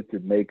you get to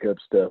make up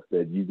stuff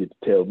that you get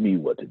to tell me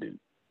what to do.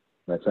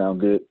 That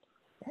sound good?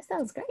 That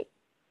sounds great.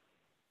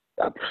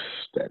 That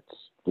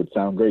would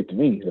sound great to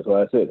me. That's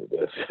why I said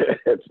it.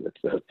 That's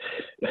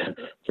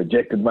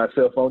projected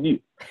myself on you.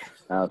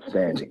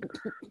 Outstanding.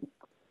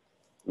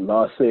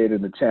 Law said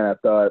in the chat, I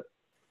thought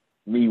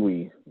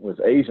MeWe was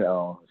Asian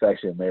owned. It's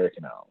actually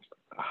American owned.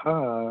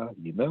 Aha,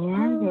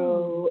 I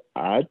know.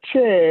 I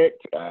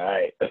checked. All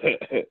right.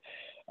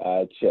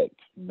 I checked.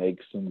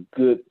 Makes some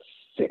good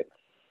sense.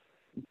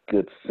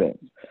 Good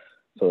sense.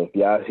 So if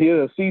y'all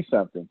here to see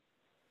something,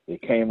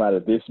 it came out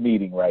of this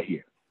meeting right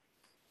here.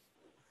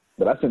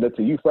 But I sent that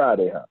to you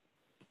Friday, huh?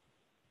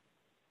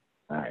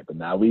 All right, but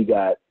now we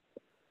got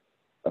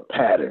a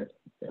pattern.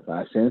 If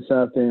I send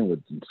something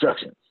with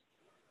instructions,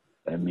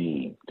 that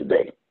means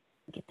today.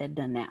 Get that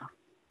done now.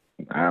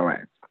 All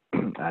right.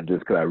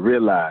 Because I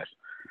realized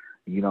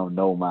you don't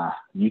know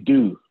you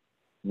do.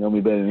 You know me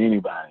better than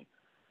anybody.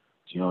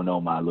 But you don't know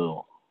my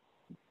little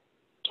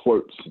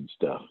twerps and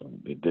stuff.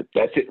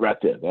 That's it right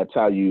there. That's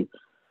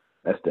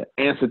the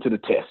answer to the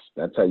test.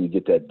 That's how you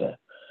get that done.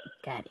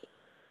 Got it.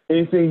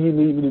 Anything you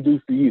need me to do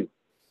for you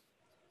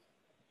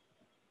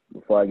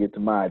before I get to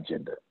my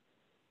agenda?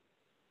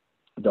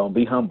 Don't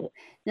be humble.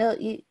 No,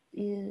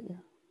 you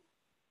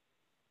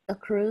a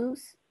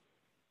cruise?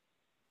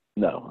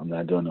 No, I'm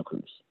not doing no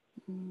cruise.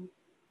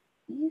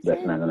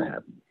 That's not going to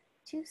happen.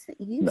 You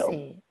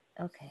said.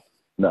 Okay.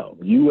 No,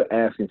 you were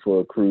asking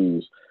for a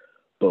cruise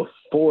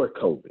before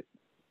COVID.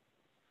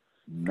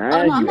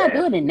 Now I'm not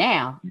doing it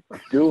now.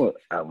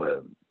 I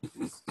will.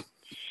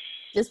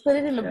 Just put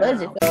it in the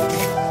budget.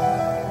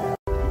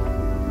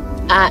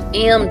 I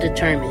am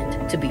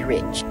determined to be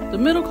rich. The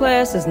middle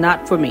class is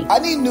not for me. I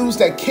need news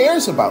that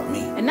cares about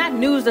me. And not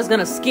news that's going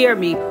to scare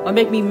me or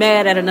make me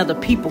mad at another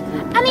people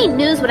group. I need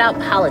news without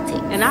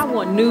politics. And I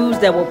want news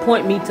that will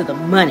point me to the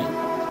money.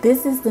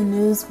 This is the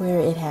news where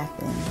it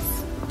happens.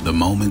 The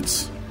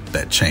moments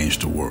that change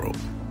the world.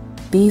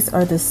 These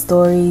are the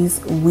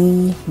stories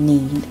we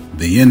need.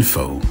 The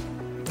info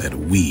that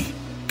we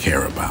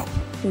care about.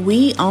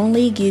 We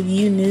only give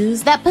you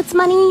news that puts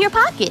money in your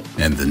pocket.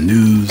 And the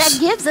news that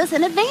gives us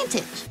an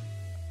advantage.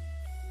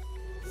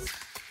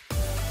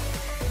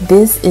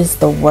 This is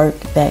the work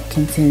that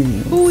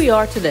continues. Who we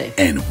are today.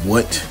 And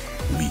what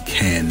we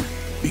can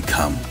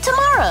become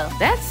tomorrow.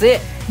 That's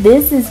it.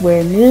 This is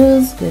where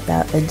news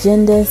without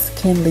agendas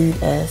can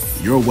lead us.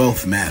 Your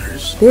wealth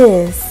matters.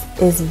 This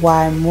is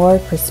why more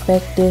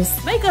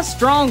perspectives make us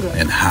stronger.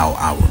 And how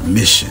our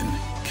mission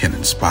can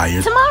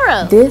inspire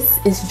tomorrow. This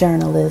is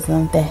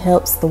journalism that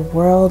helps the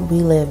world we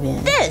live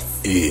in.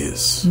 This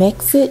is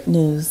Mexit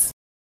News.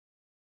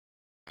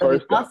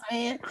 First up,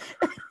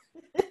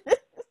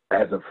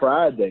 as of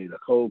Friday, the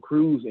whole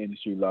cruise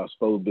industry lost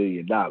 $4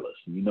 billion.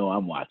 You know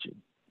I'm watching.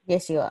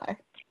 Yes, you are.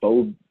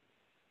 $4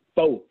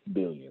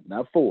 billion,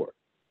 not 4.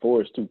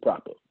 4 is too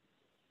proper.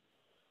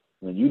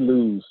 When you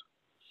lose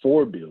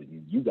 $4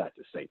 billion, you got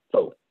to say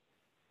 4.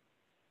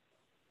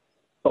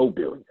 $4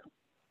 billion.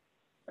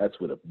 That's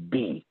with a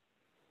B.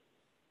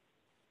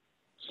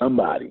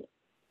 Somebody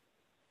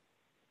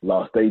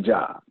lost their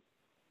job.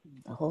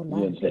 A whole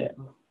lot of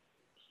people.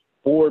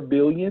 $4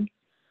 billion,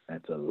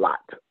 that's a lot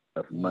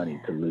of money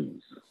to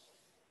lose.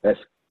 That's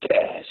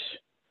cash.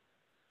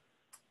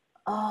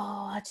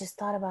 Oh, I just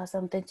thought about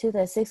something too.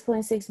 That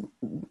 6.6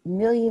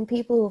 million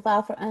people who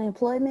filed for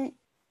unemployment,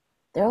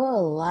 there were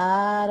a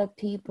lot of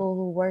people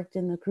who worked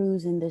in the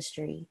cruise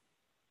industry.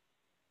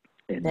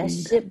 Indeed. That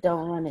ship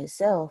don't run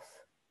itself.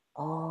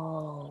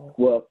 Oh.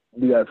 Well,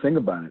 you got to think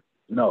about it.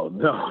 No.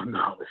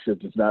 The ship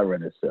does not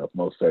run itself,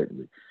 most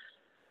certainly.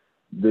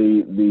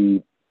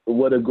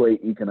 What a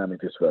great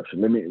economic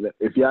disruption.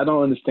 If y'all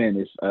don't understand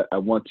this, I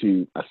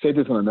said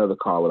this on another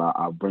call, but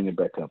I'll bring it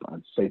back up. I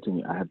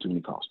have too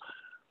many calls.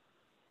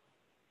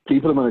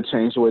 People are going to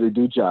change the way they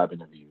do job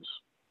interviews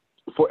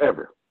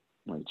forever.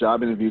 Like,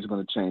 job interviews are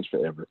going to change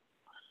forever.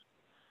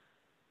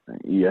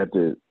 People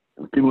are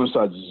going to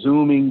start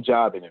Zooming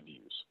job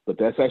interviews, but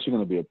that's actually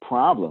going to be a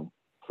problem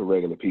for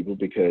regular people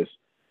because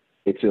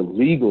it's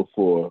illegal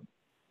for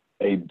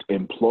a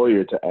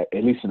employer to act,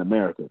 at least in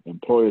America,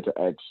 employer to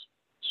ask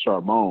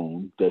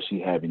Charmone, does she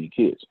have any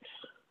kids?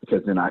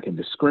 Because then I can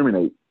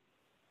discriminate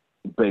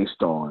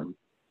based on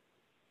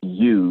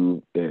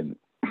you and,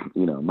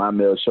 you know, my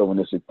male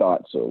chauvinistic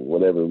thoughts or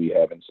whatever we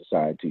have in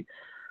society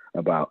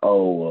about,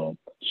 oh, well,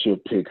 she'll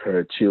pick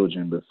her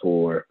children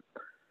before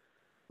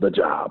the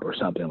job or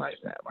something like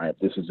that, right?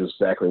 This is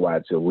exactly why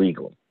it's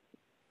illegal.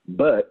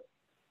 But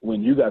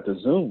when you got the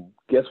Zoom,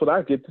 guess what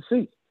I get to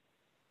see?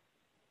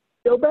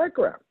 Your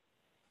background.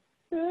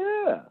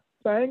 Yeah,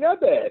 so I ain't got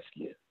to ask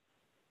you.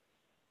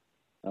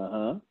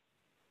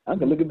 I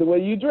can look at the way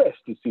you dress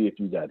to see if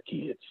you got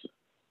kids.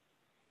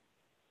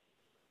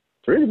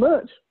 Pretty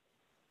much.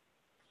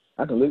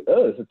 I can look,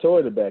 it's a toy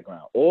in the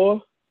background.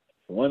 Or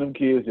one of them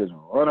kids just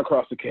run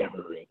across the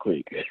camera real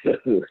quick.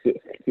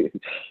 You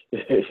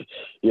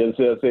understand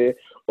what I'm saying?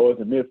 Or it's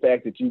the mere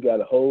fact that you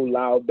got a whole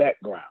loud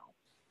background.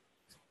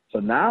 So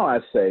now I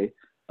say,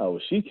 oh,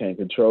 she can't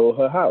control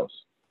her house.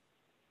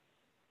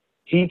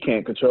 He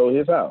can't control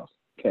his house.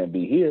 Can't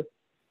be here.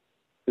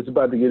 It's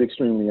about to get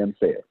extremely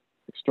unfair.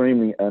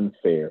 Extremely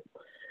unfair.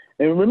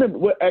 And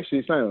remember, actually,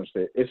 it's not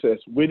unfair. It says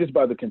we're just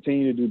about to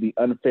continue to do the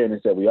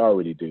unfairness that we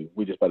already do.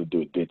 We're just about to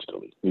do it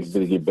digitally. We're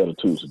going to get better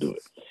tools to do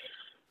it.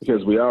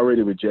 Because we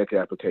already reject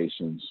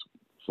applications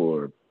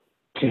for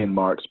pen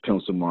marks,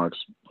 pencil marks,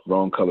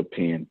 wrong color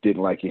pen,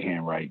 didn't like your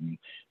handwriting,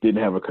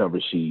 didn't have a cover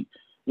sheet.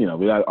 You know,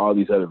 we got all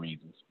these other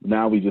reasons.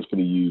 Now we just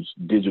going to use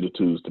digital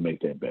tools to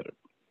make that better.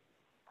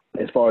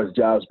 As far as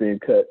jobs being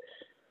cut,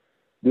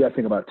 we got to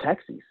think about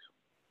taxis.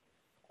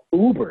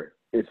 Uber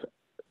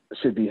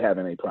should be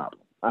having a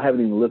problem. I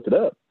haven't even looked it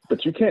up,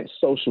 but you can't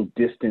social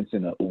distance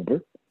in an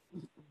Uber.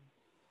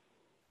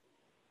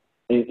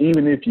 And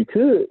even if you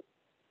could,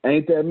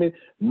 ain't that many.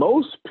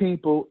 Most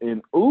people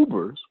in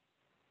Ubers,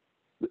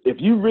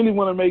 if you really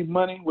want to make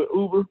money with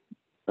Uber,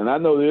 and I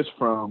know this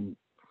from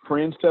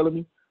friends telling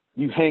me,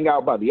 you hang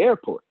out by the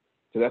airport,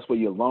 because that's where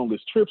your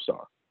longest trips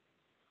are.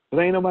 But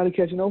ain't nobody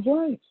catching no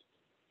flights.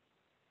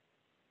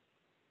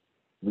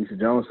 Lisa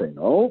Jones saying,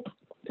 nope,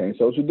 can't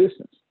social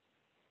distance.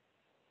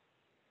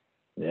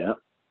 Yeah.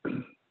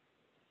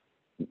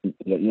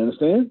 You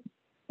understand?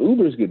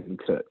 Uber's getting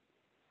cut.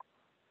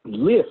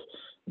 Lyft,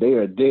 they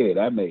are dead.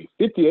 I made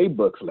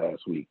 $58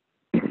 last week.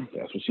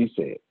 That's what she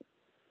said.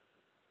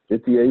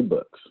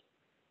 $58.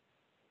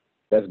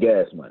 That's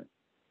gas money.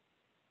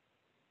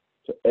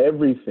 So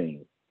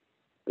everything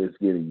is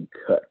getting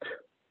cut.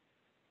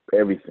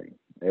 Everything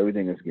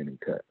is getting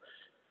cut.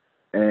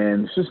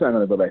 And it's just not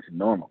going to go back to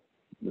normal.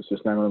 It's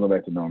just not going to go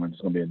back to normal.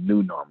 It's going to be a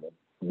new normal.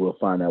 We'll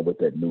find out what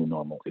that new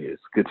normal is.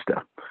 Good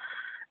stuff.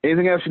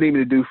 Anything else you need me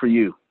to do for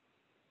you?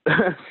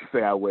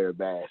 Say I wear a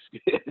mask.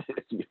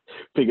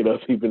 Picking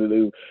up people to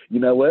do. You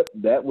know what?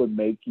 That would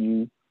make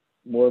you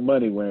more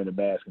money wearing a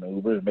mask in an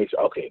Uber. It makes,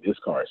 okay, this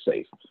car is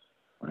safe.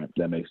 All right,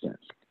 that makes sense.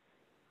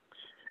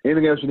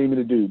 Anything else you need me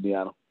to do,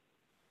 Deanna?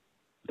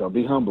 Don't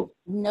be humble.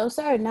 No,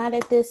 sir. Not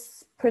at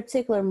this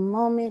particular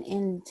moment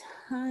in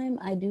time.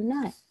 I do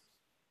not.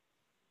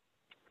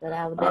 But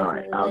I will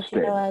definitely let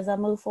you know as I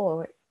move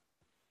forward.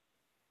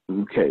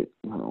 Okay.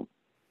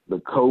 The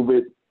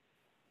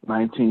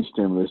COVID-19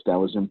 stimulus, that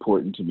was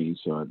important to me.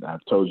 So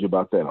I've told you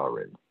about that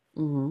already.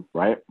 Mm-hmm.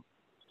 Right?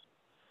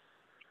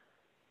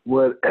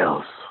 What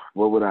else?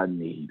 What would I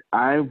need?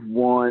 I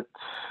want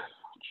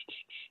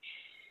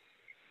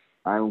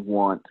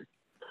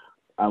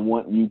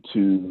you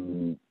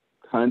to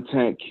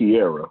contact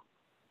Kiera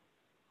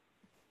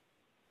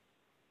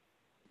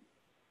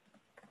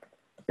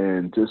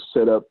and just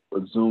set up a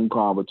Zoom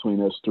call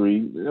between us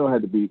three. There don't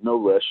have to be no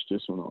rush,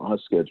 just on her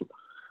schedule.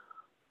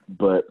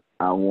 But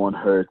I want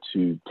her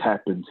to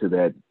tap into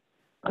that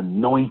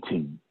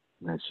anointing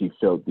that she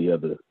felt the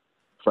other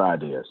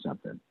Friday or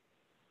something.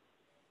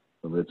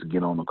 So let's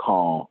get on the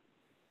call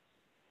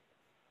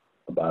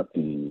about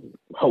the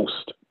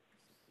host.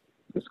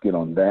 Let's get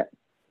on that,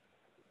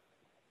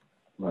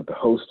 about the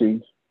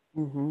hosting.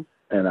 Mm-hmm.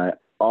 And I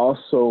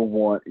also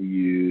want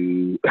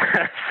you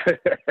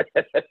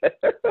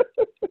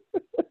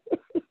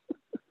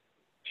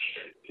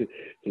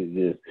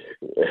just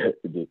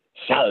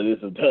shouting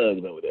some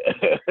tongues over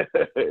there.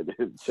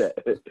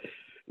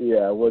 Yeah,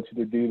 I want you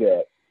to do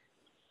that.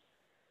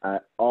 I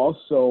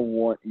also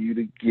want you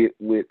to get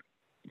with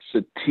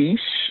Satish.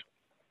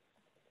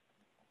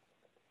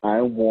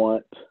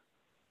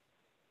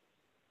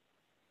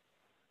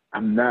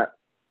 I'm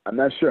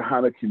not sure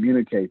how to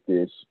communicate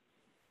this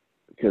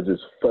because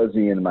it's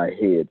fuzzy in my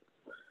head,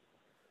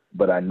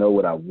 but I know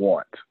what I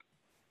want.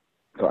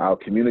 So I'll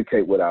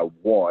communicate what I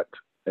want,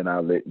 and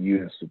I'll let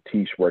you and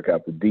Satish work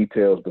out the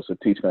details, but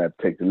Satish going to have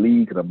to take the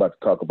lead because I'm about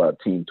to talk about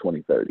Team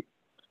 2030.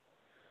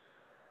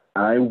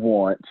 I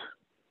want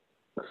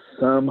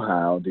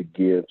somehow to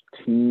give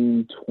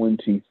Team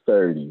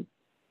 2030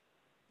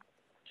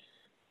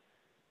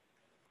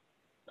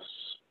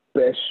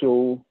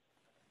 special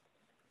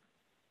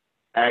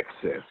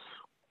access,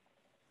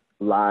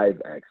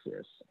 live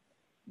access,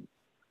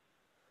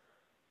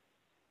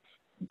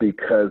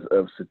 because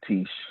of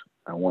Satish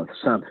I want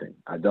something.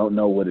 I don't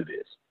know what it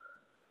is.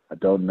 I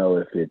don't know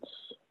if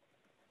it's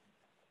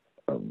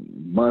a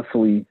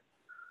monthly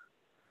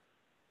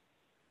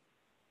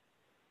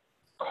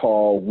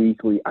call,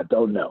 weekly. I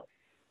don't know.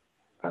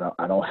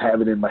 I don't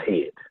have it in my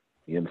head.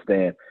 You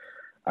understand?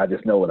 I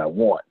just know what I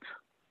want.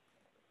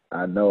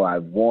 I know I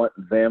want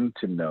them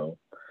to know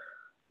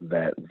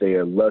that they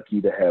are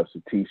lucky to have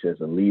Satish as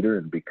a leader,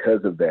 and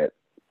because of that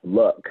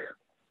luck,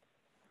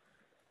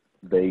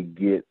 they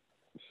get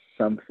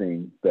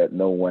something that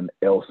no one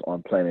else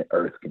on planet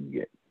Earth can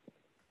get.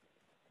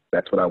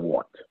 That's what I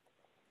want.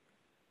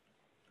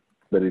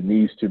 But it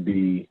needs to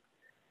be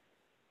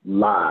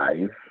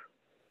live,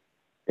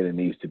 and it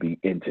needs to be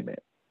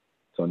intimate.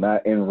 So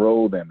not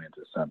enroll them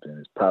into something.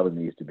 It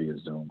probably needs to be a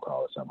Zoom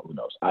call or something. Who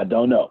knows? I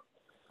don't know.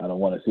 I don't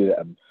want to see that.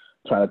 I'm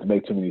trying not to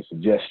make too many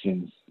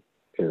suggestions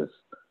because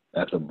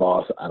as a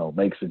boss, I don't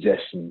make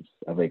suggestions.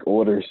 I make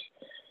orders.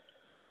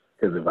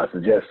 Because if I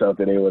suggest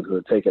something, anyone's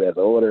going to take it as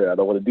an order. I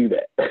don't want to do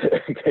that.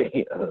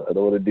 Okay? I don't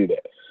want to do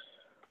that.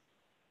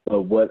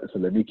 So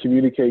let me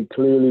communicate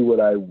clearly what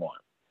I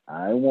want.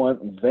 I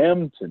want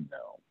them to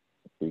know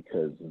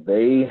because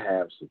they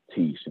have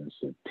Satish, and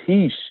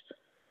Satish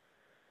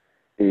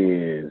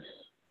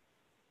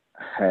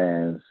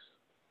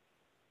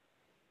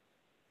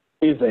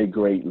is a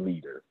great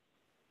leader.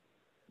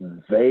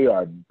 They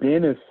are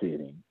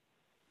benefiting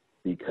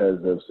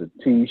because of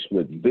Satish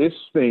with this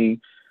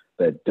thing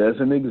that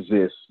doesn't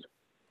exist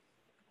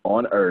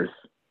on Earth,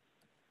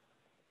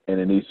 and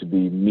it needs to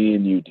be me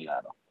and you,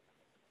 Deanna.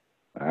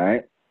 All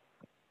right?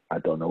 I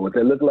don't know what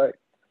they look like.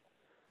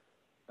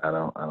 I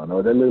don't know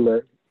what they look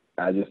like.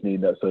 I just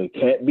need that. So it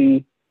can't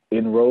be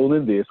enrolled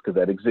in this because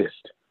that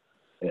exists.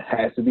 It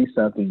has to be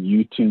something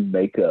you two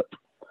make up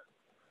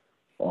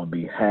on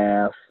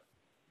behalf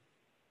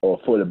or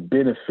for the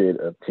benefit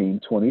of Team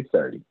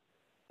 2030,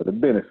 for the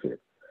benefit.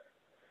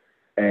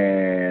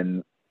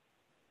 And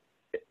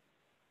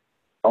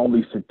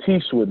only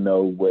Satish would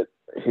know what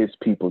his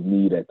people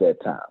need at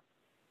that time.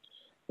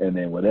 And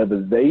then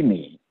whatever they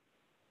need,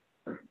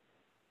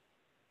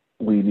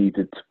 we need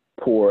to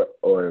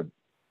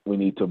we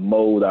need to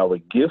mold our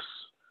gifts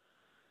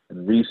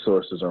and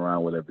resources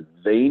around whatever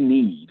they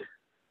need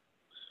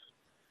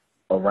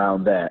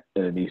around that,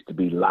 and it needs to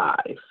be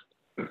live,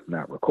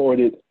 not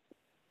recorded.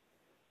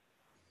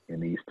 It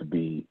needs to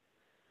be,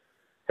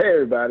 hey,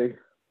 everybody,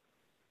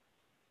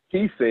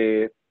 he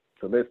said,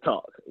 so let's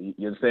talk.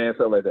 You understand?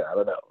 Something like that. I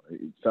don't know.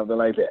 Something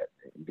like that.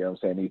 You get what I'm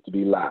saying? It needs to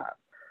be live,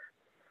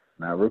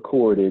 not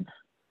recorded,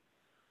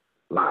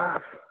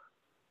 live.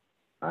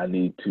 I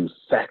need to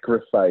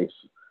sacrifice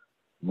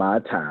my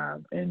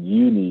time, and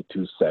you need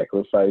to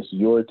sacrifice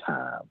your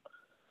time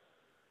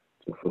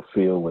to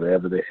fulfill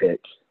whatever the heck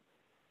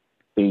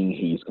thing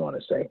he's going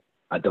to say.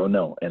 I don't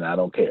know, and I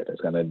don't care.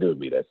 That's got nothing to do with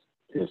me. That's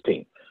his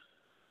team.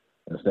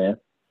 Understand?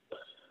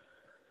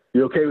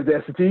 You okay with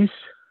that, Satish?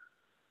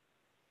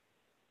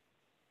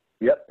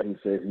 Yep, he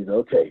says he's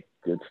okay.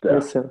 Good stuff.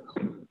 Yes, sir.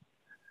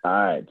 All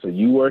right, so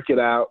you work it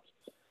out,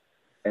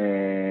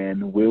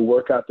 and we'll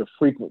work out the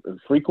frequency. The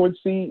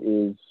frequency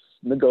is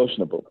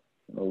negotiable.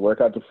 We'll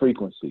work out the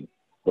frequency.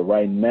 But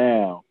right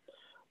now,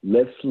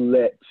 let's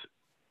let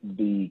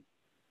the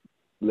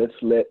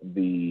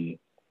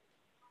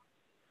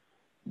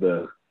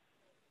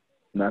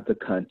not the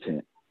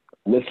content.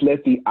 Let's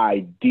let the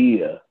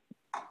idea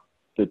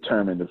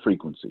determine the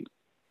frequency.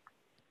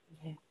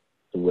 Okay.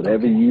 So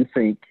whatever you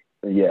think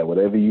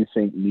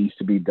needs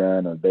to be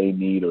done, or they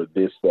need, or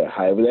this, that,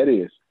 however that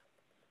is,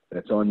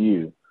 that's on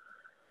you.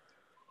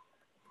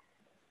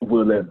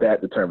 We'll let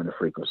that determine the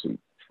frequency.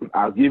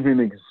 I'll give you an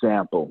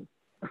example.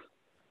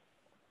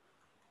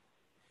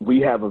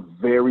 We have a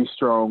very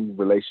strong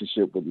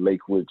relationship with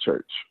Lakewood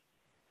Church.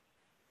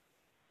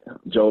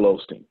 Joel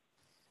Osteen.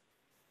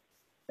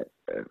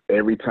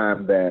 Every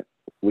time that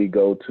we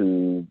go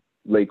to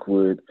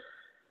Lakewood,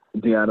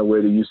 Deanna,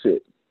 where do you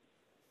sit?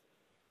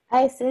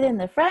 I sit in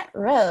the front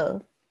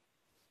row.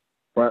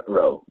 Front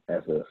row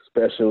as a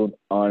special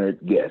honored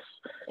guest.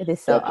 It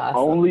is so That's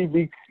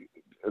awesome.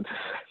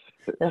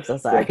 I'm so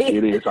sorry.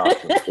 It is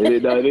awesome. It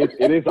is awesome.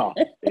 It is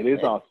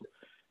awesome.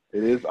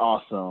 It is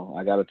awesome.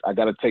 I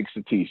gotta take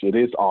Satish. It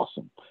is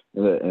awesome.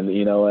 And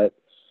you know what?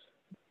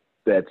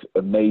 That's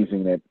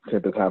amazing that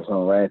Temple Cops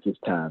on right at this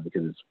time,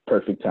 because it's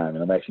perfect time.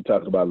 And I'm actually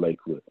talking about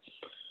Lakewood.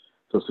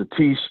 So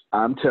Satish,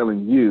 I'm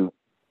telling you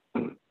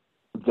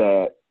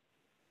that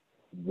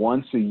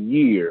once a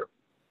year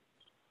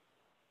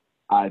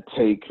I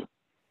take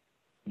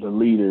the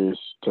leaders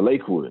to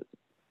Lakewood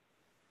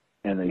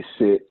and they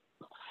sit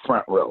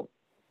front row.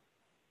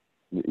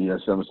 You know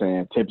what I'm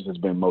saying? Tempest has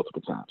been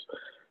multiple times.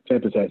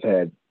 Tempest has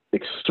had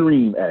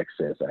extreme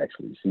access,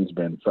 actually. She's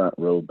been front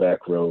row,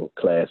 back row,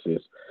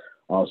 classes,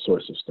 all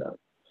sorts of stuff.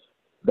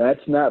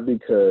 That's not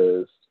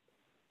because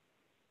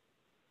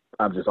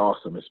I'm just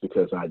awesome. It's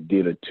because I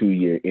did a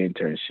 2-year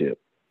internship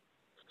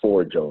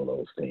for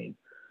Joel Osteen.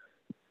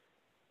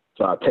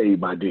 So I paid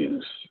my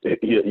dues.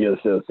 You know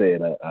what I'm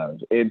saying? I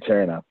was an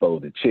intern. I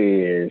folded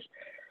chairs.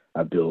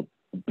 I built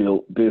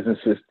business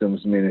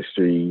systems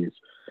ministries.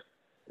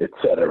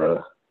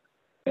 etc.,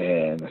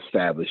 and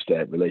established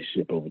that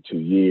relationship over 2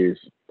 years.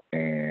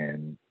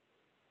 And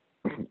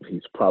he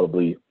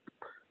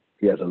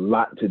has a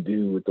lot to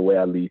do with the way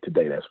I lead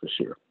today, that's for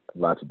sure. A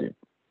lot to do.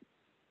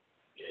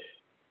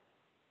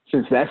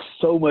 Since that's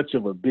so much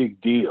of a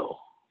big deal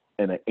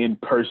and an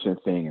in-person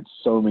thing, and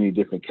so many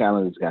different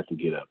calendars got to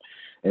get up,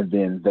 and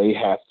then they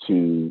have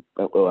to,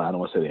 well, I don't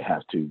want to say they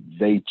have to,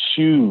 they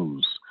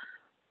choose,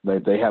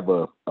 like they have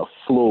a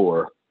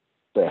floor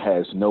that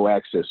has no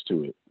access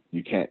to it.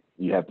 You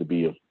have to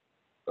be a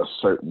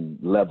certain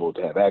level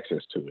to have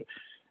access to it.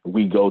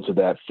 We go to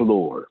that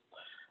floor,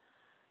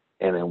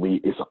 and then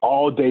it's an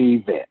all-day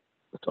event.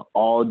 It's an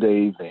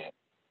all-day event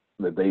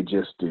that they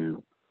just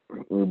do.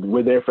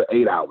 We're there for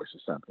 8 hours or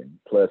something.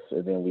 Plus,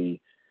 and then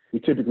we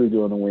typically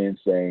do on a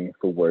Wednesday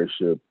for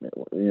worship,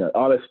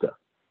 all that stuff.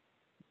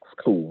 It's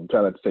cool. I'm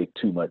trying not to say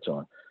too much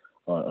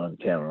on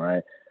camera,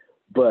 right?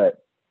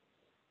 But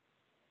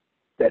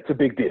that's a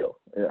big deal.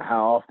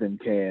 How often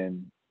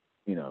can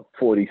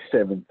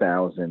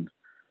 47,000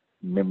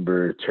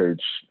 member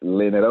church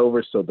lend it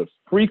over? So the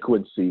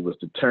frequency was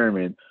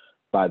determined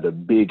by the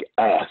big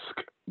ask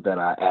that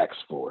I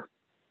asked for.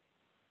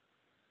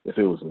 If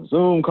it was a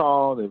Zoom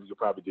call, then we could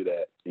probably do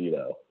that,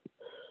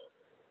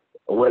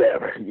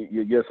 whatever.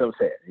 You get what I'm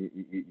saying?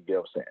 You get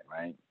what I'm saying,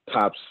 right?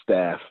 Top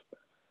staff,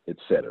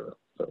 etc.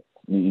 So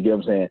you get what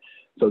I'm saying?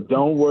 So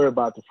don't worry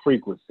about the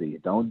frequency.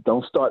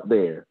 Don't start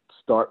there.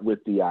 Start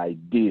with the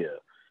idea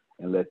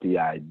and let the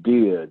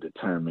idea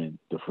determine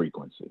the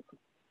frequency. Is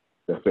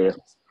that fair?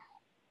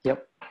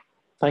 Yep.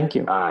 Thank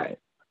you. All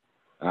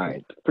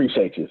right.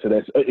 Appreciate you. So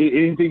that's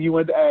anything you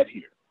want to add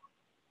here?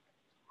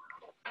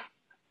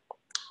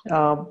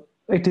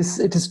 It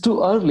is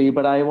too early,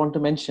 but I want to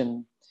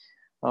mention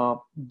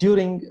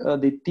during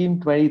the Team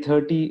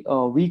 2030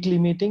 weekly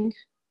meeting,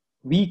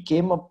 we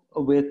came up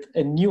with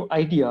a new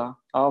idea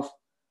of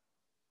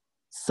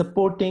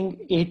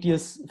supporting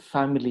ATS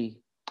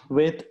family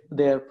with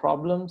their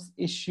problems,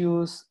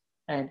 issues,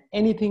 and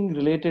anything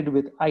related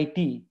with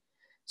IT.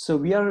 So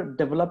we are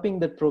developing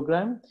that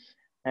program,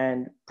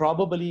 and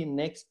probably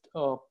next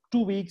 2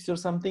 weeks or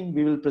something,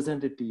 we will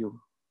present it to you.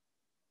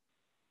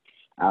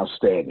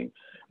 Outstanding.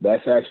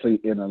 That's actually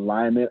in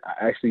alignment.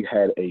 I actually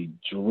had a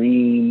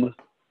dream.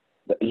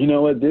 You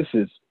know what?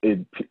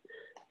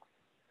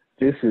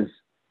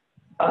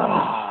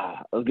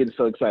 I'm getting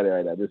so excited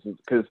right now. This is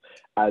because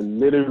I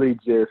literally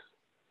just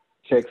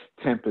text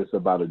Tempest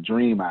about a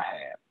dream I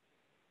had.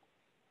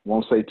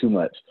 Won't say too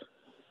much.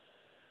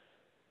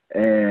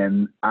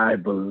 And I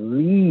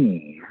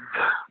believe,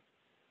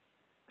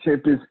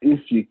 Tempest,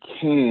 if you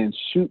can,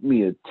 shoot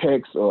me a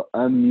text or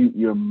unmute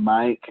your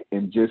mic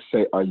and just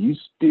say, are you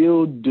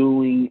still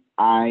doing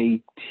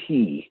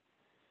IT?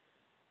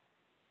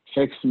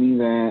 Text me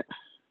that.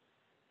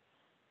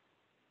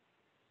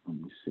 Let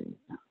me see.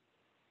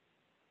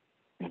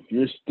 If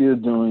you're still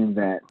doing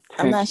that,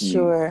 text I'm not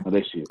sure. Oh,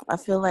 there she is. I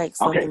feel like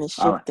something is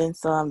shifting, right.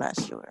 So I'm not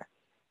sure.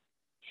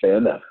 Fair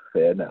enough.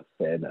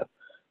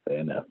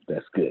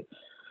 That's good.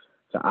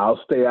 So I'll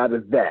stay out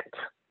of that.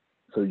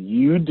 So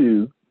you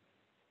do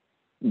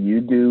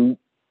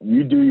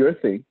your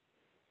thing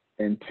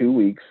in 2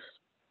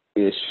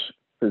 weeks-ish.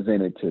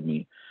 Present it to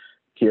me.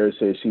 Kira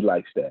says she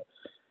likes that.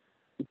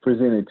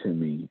 Present it to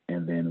me,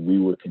 and then we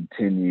will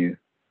continue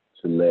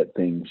to let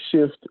things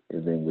shift,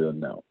 and then we'll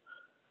know.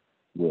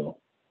 We'll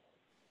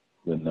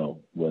know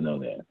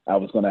that. I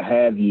was going to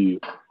have you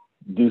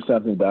do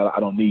something, but I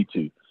don't need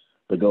to.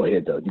 But go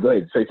ahead, though. Go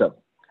ahead, say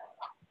something.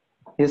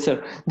 Yes,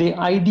 sir. The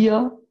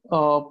idea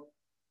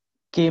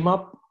came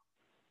up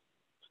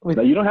with...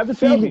 Now, you don't have to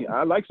tell me.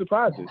 I like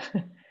surprises.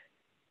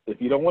 If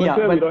you don't want to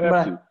tell me, you don't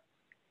have to.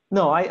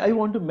 No, I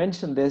want to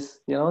mention this,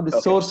 the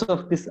source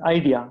of this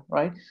idea,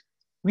 right?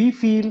 We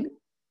feel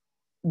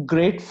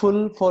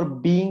grateful for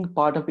being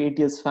part of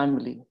ATS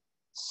family.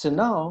 So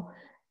now,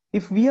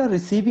 if we are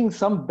receiving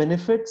some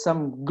benefit,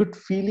 some good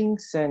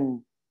feelings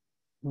and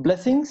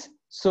blessings,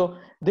 so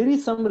there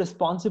is some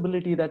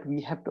responsibility that we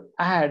have to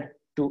add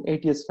to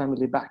ATS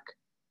family back,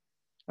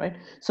 right?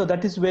 So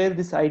that is where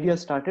this idea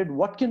started.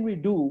 What can we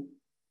do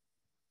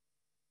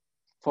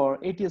for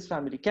ATS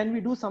family? Can we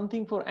do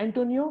something for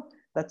Antonio?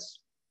 That's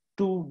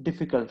too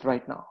difficult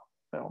right now.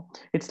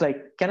 It's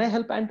like, can I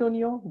help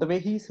Antonio the way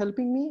he's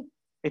helping me?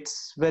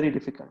 It's very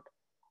difficult.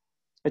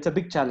 It's a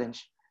big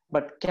challenge.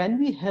 But can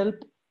we help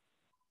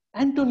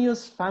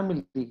Antonio's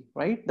family,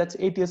 right? That's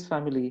ATS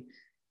family.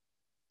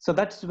 So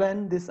that's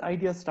when this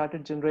idea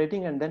started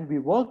generating, and then we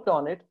worked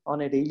on it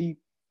on a daily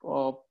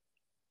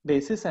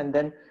basis, and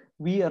then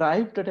we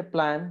arrived at a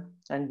plan,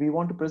 and we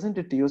want to present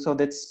it to you. So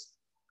that's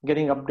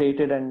getting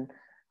updated, and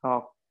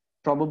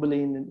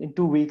probably in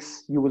 2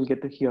 weeks, you will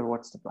get to hear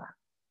what's the plan.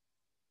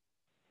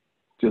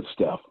 Good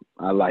stuff.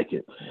 I like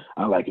it.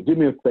 Do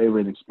me a favor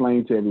and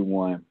explain to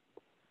everyone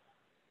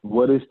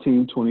what is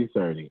Team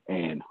 2030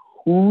 and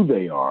who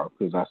they are,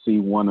 because I see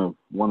one of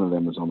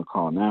them is on the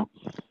call now,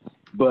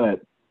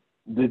 but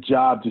the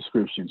job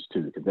descriptions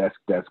too, because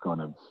that's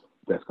gonna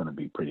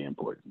be pretty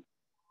important.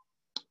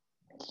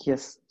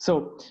 Yes.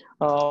 So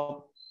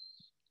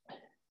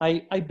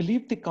I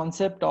believe the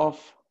concept of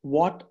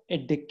what a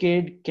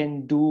decade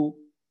can do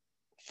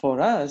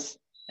for us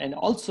and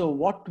also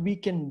what we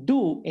can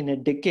do in a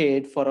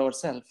decade for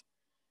ourselves.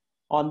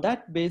 On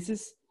that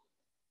basis,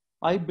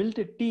 I built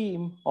a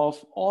team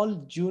of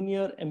all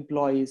junior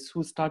employees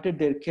who started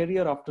their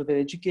career after their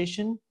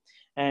education.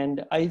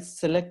 And I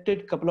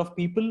selected a couple of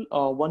people.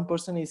 One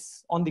person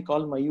is on the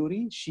call,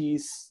 Mayuri.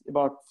 She's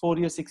about 4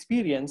 years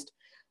experienced.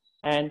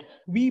 And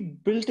we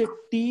built a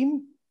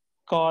team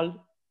called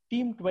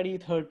Team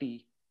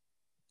 2030.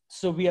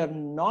 So we are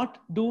not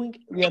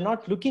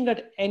looking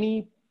at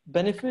any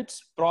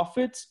benefits,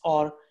 profits,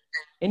 or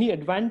any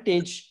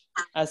advantage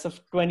as of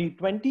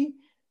 2020.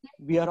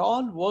 We are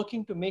all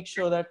working to make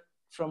sure that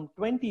from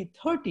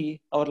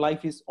 2030, our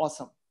life is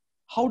awesome.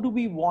 How do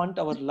we want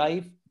our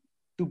life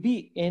to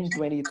be in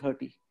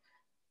 2030?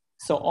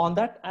 So on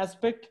that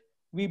aspect,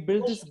 we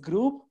built this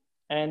group,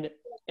 and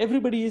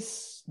everybody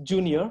is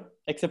junior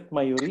except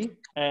Mayuri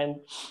and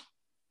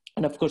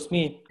of course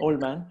me, old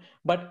man.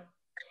 But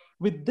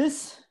with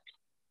this,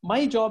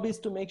 my job is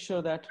to make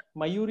sure that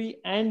Mayuri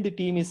and the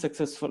team is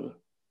successful.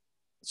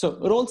 So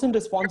roles and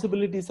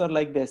responsibilities are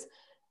like this.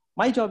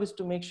 My job is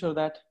to make sure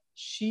that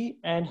she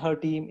and her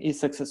team is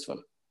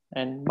successful.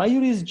 And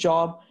Mayuri's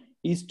job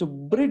is to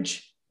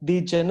bridge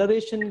the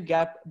generation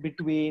gap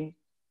between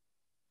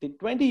the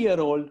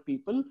 20-year-old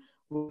people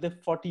with the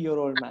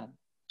 40-year-old man.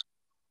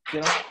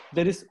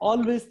 There is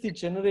always the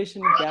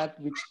generation gap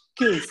which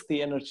kills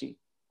the energy.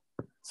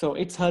 So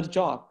it's her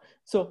job.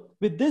 So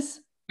with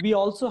this, we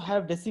also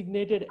have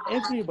designated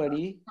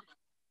everybody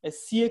a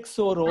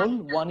CXO role.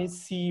 One is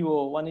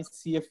CEO, one is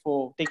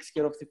CFO, takes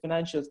care of the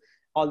financials,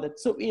 all that.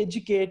 So we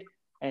educate,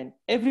 and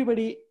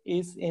everybody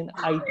is in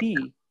IT,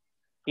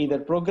 either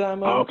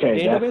programmer,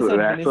 database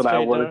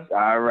administrator.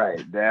 All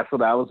right, that's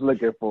what I was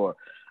looking for.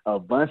 A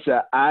bunch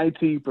of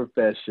IT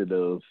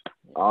professionals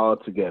all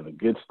together.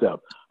 Good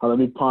stuff. Let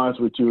me pause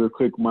with you real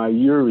quick.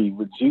 Mayuri,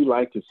 would you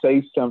like to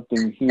say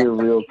something here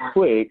real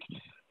quick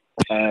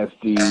as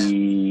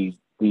the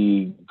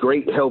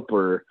great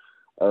helper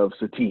of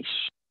Satish?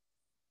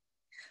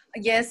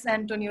 Yes,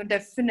 Antonio,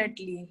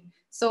 definitely.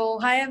 So,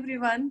 hi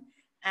everyone.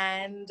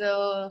 And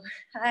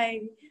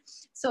hi.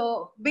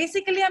 So,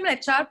 basically, I'm an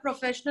HR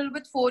professional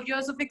with 4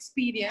 years of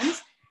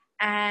experience.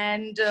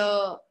 And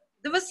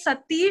there was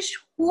Satish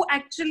who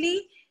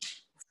actually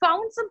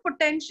found some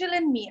potential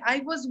in me.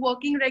 I was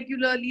working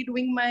regularly,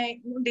 doing my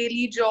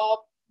daily job,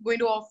 going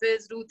to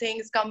office, do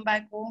things, come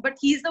back home. But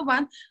he's the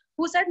one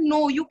who said,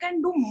 no, you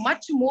can do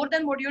much more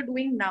than what you're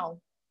doing now.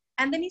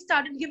 And then he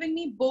started giving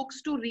me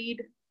books to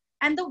read.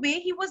 And the way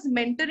he was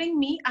mentoring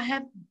me, I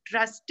have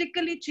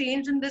drastically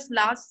changed in this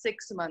last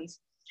 6 months.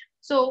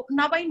 So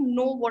now I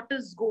know what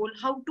is goal,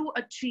 how to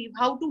achieve,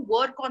 how to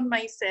work on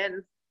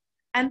myself.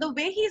 And the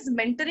way he's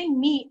mentoring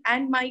me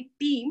and my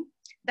team,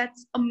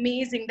 that's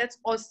amazing. That's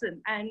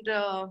awesome. And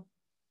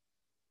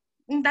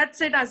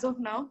that's it as of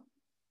now.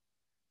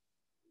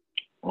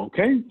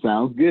 Okay,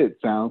 sounds good.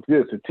 Sounds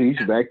good.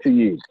 Satish, back to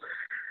you.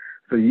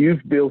 So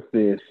you've built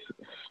this.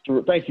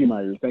 Thank you,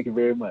 Mayuri. Thank you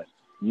very much.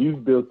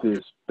 You've built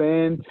this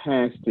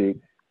fantastic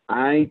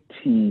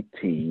IT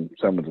team,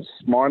 some of the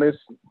smartest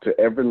to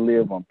ever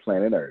live on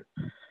planet Earth.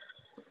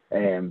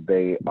 And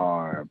they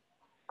are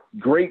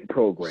great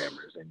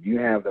programmers, and you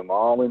have them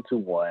all into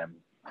one,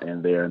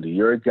 and they're under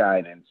your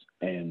guidance.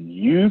 And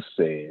you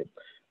said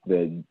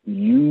that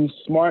you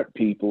smart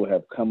people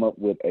have come up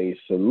with a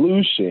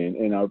solution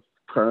and are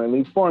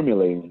currently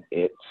formulating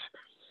it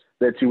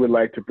that you would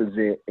like to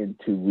present in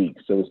 2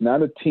 weeks. So it's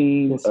not a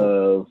team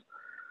of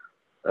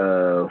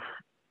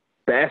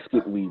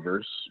basket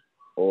weavers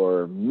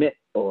or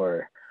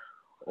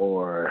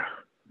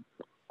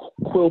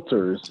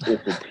quilters.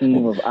 It's a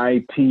team of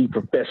IT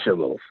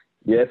professionals.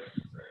 Yes?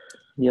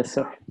 Yes,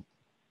 sir.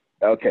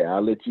 Okay,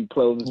 I'll let you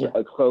close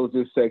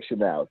this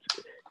section out.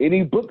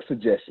 Any book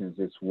suggestions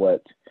is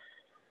what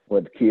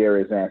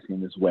Kiera is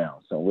asking as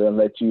well. So we'll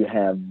let you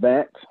have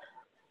that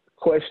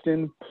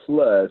question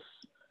plus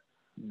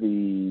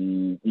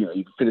you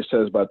can finish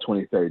us by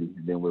 2030,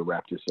 and then we'll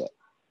wrap this up.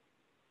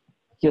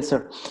 Yes,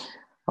 sir.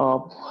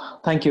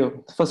 Thank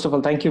you. First of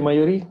all, thank you,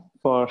 Mayuri,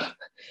 for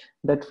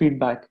that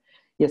feedback.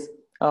 Yes,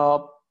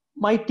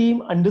 my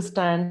team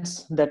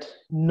understands that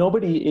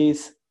nobody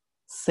is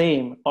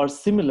same or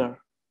similar.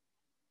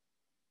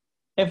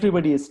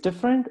 Everybody is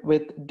different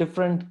with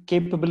different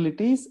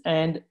capabilities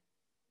and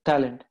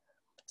talent.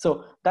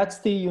 So that's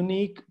the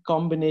unique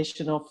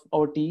combination of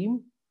our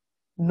team.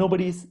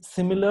 Nobody is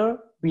similar,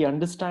 we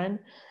understand.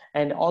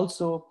 And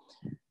also,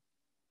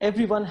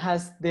 everyone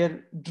has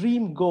their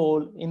dream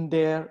goal in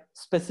their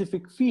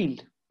specific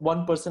field.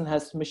 One person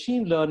has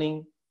machine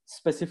learning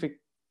specific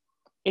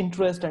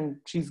interest, and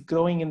she's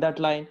growing in that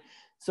line.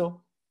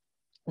 So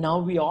now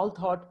we all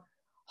thought,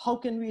 how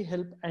can we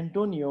help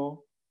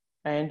Antonio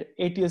and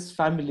ATS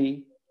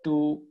family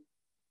to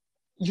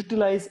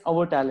utilize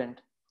our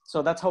talent?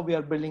 So that's how we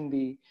are building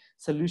the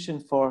solution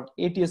for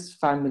ATS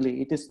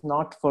family. It is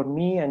not for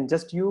me and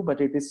just you,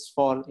 but it is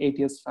for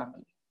ATS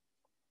family.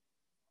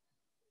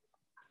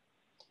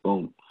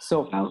 Boom.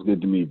 So sounds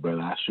good to me,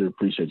 brother. I sure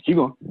appreciate it. Keep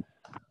going.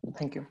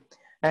 Thank you.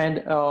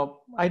 And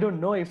I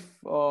don't know if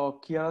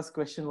Kiara's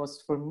question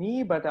was for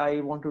me, but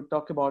I want to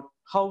talk about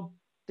how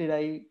did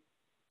I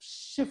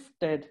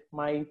shifted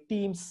my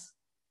team's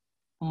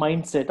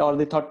mindset or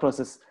the thought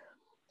process.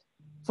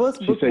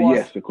 First She book said was,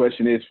 yes. The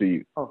question is for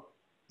you. Oh,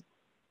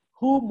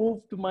 Who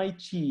Moved My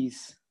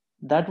Cheese?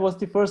 That was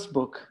the first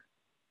book.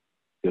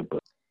 Good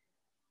book.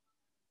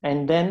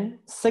 And then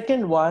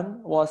second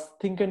one was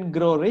Think and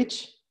Grow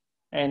Rich.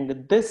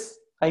 And this,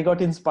 I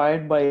got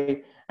inspired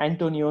by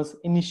Antonio's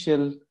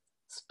initial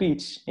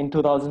speech in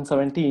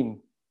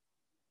 2017.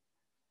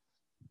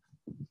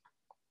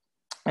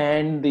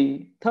 And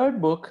the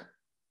third book,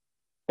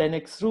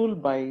 10X Rule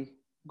by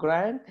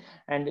Grant,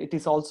 and it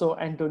is also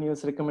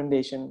Antonio's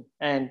recommendation.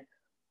 And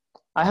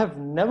I have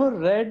never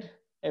read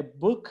a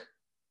book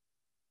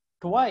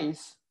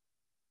twice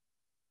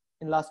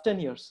in last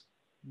 10 years,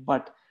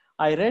 but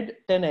I read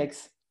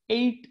 10X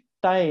 8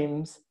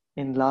 times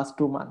in last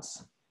 2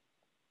 months.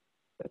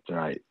 That's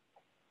right.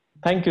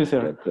 Thank you,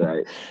 sir. That's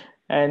right.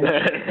 and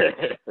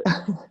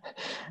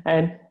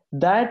and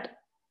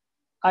that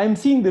I'm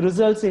seeing the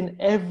results in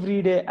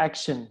everyday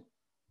action.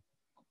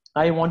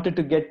 I wanted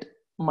to get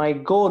my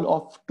goal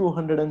of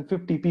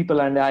 250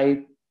 people, and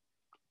I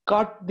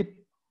caught the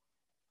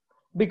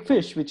big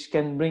fish, which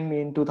can bring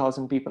me in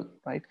 2,000 people,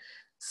 right?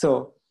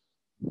 So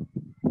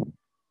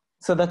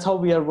that's how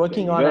we are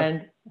working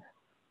on,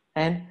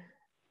 and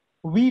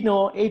we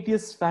know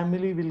ATS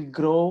family will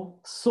grow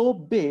so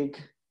big,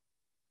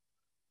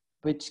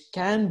 which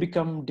can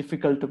become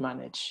difficult to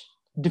manage,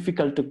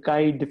 difficult to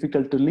guide,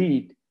 difficult to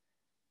lead.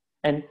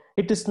 And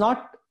it is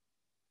not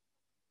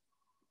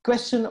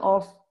question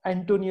of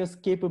Antonio's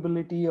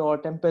capability or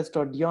Tempest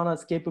or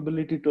Dionna's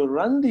capability to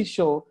run the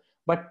show,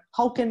 but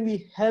how can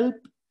we help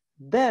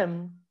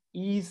them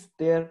ease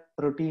their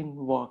routine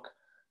work?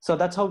 So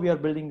that's how we are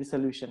building the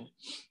solution.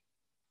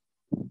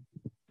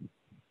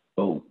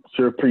 Oh,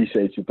 sure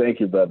appreciate you. Thank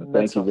you, brother.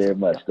 Thank you very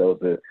much.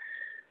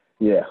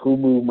 Yeah. Who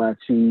Moved My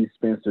Cheese?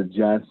 Spencer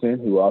Johnson,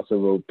 who also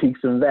wrote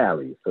Peaks and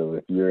Valleys. So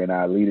if you're in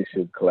our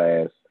leadership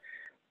class,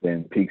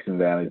 then Peaks and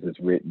Valleys is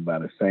written by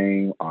the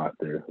same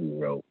author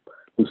who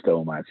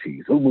Stole My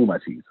Cheese. Who Moved My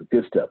Cheese? So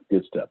good stuff.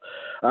 Good stuff.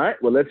 All right.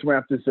 Well, let's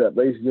wrap this up.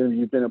 Ladies and gentlemen,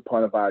 you've been a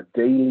part of our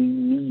daily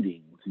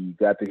meetings. You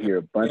got to hear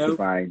a bunch of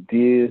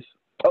ideas.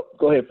 Oh,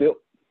 go ahead, Phil.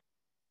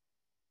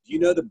 Do you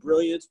know the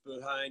brilliance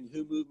behind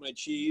Who Moved My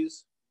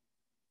Cheese?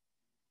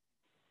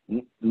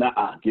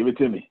 Nuh-uh. Give it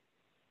to me.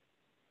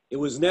 It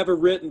was never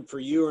written for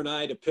you and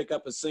I to pick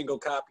up a single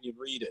copy and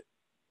read it.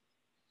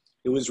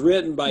 It was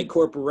written by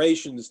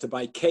corporations to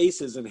buy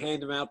cases and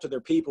hand them out to their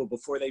people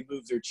before they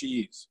move their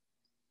cheese.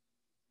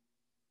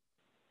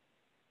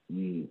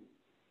 That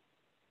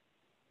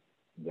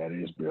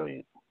is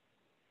brilliant.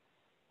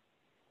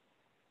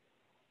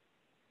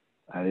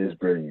 That is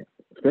brilliant.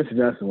 Spencer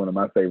Johnson, one of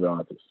my favorite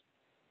authors.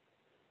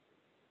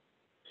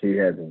 She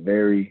has a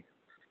very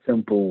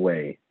simple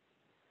way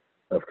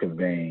of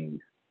conveying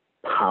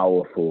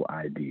powerful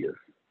ideas.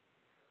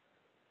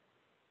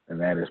 And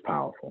that is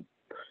powerful.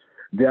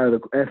 The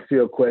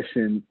STL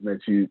question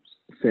that you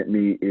sent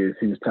me is,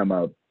 he was talking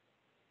about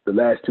the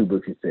last two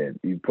books he said.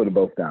 You put them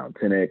both down,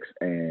 10X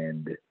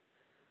and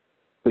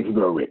Think and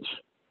Grow Rich.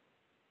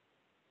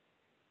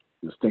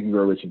 It's Think and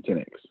Grow Rich and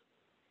 10X.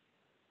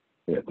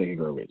 Yeah, Think and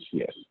Grow Rich,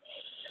 yes.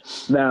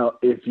 Now,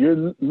 if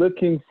you're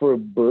looking for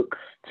books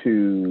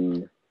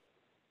to,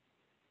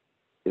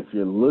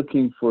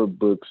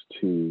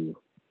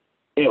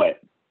 anyway,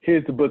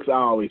 here's the books I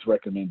always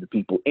recommend to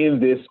people in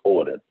this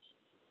order.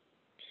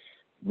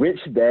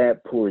 Rich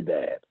Dad, Poor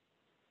Dad.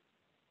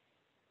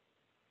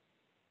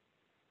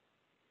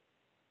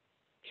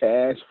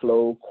 Cash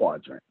Flow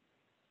Quadrant.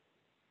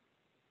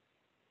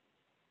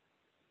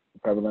 I'm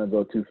probably going to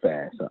go too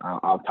fast, so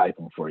I'll type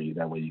them for you.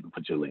 That way you can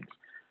put your links.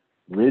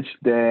 Rich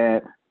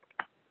Dad,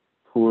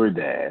 Poor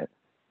Dad.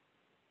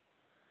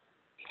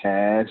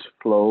 Cash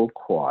Flow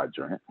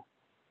Quadrant.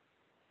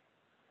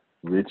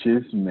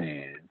 Richest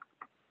Man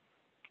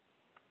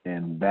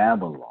in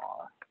Babylon.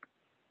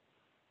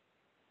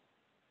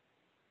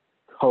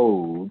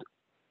 Code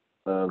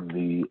of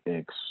the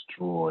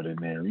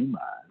Extraordinary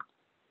Mind.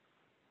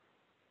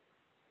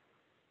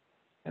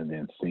 And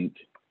then Think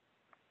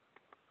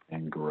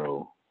and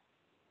Grow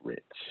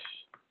Rich.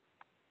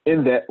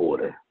 In that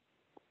order.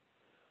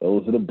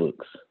 Those are the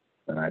books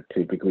that I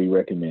typically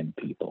recommend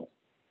people.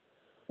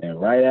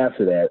 And right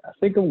after that, I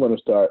think I'm going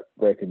to start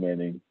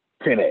recommending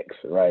 10X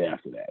right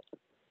after that.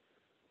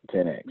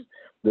 10X.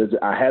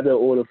 I have that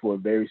order for a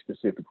very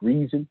specific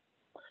reason.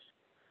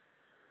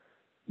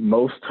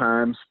 Most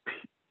times,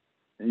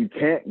 you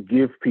can't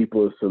give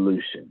people a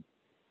solution.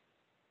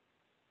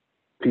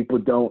 People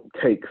don't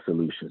take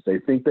solutions. They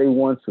think they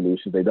want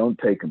solutions. They don't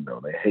take them, though.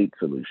 They hate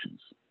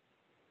solutions.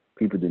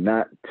 People do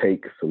not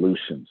take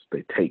solutions.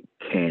 They take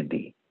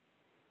candy.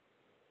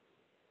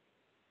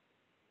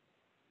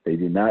 They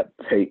do not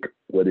take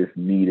what is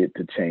needed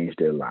to change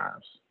their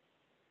lives.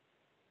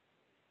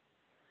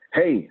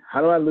 Hey,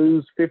 how do I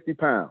lose 50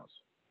 pounds?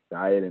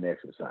 Diet and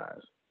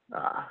exercise.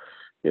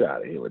 Get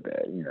out of here with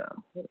that.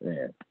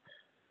 Man.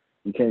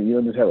 You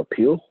don't just have a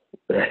pill.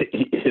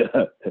 You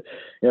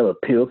have a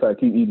pill so I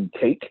keep eating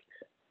cake.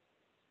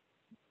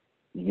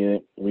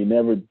 We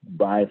never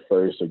buy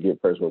first or get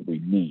first what we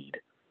need.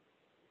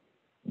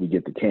 We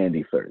get the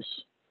candy first.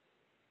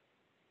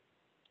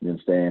 You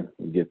understand?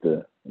 We get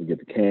the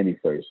candy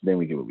first, then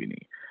we get what we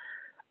need.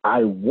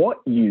 I want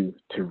you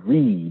to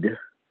read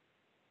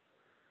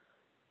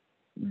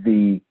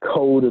The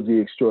Code of the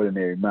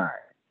Extraordinary Mind.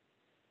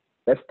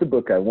 That's the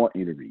book I want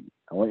you to read.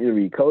 I want you to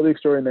read Code of the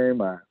Extraordinary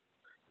Mind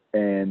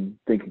and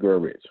Think and Grow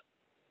Rich.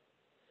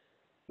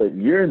 But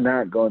you're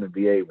not going to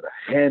be able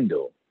to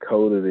handle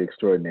Code of the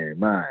Extraordinary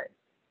Mind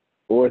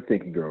or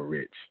Think and Grow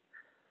Rich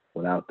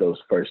without those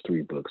first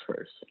 3 books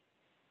first.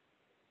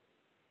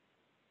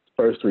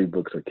 First 3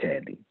 books are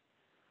candy.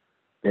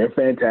 They're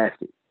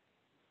fantastic.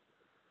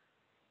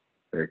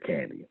 They're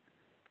candy.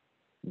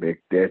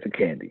 There's the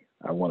candy.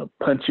 I want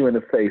to punch you in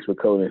the face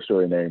with Code of the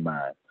Extraordinary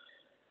Mind,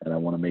 and I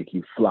want to make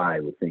you fly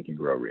with Think and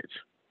Grow Rich.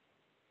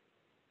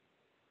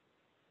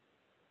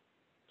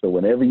 So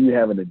whenever you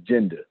have an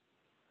agenda,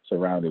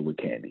 surround it with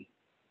candy.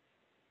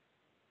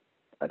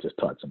 I just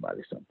taught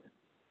somebody something.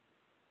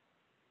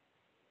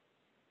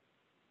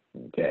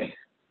 Okay.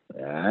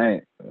 All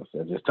right.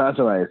 I just taught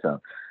somebody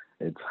something.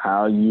 It's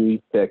how you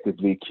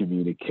effectively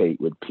communicate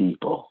with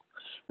people.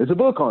 There's a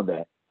book on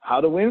that. How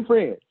to Win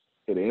Friends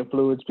and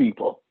Influence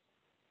People.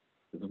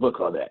 There's a book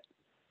on that.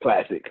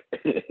 Classic.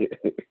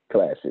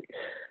 Classic.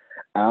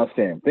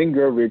 Outstanding. Think,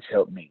 Grow Rich,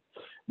 help me.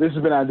 This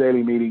has been our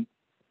daily meeting.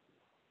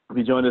 If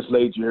you joined us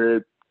late, you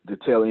heard the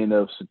tail end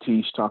of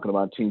Satish talking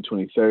about Team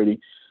 2030.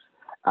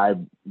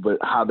 But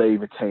how they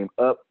even came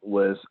up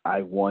was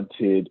I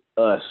wanted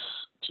us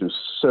to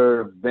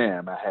serve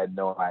them. I had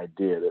no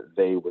idea that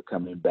they were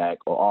coming back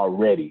or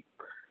already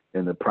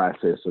in the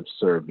process of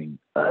serving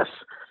us.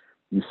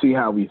 You see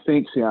how we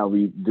think, see how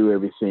we do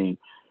everything.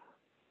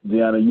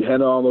 Deanna, you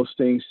had all those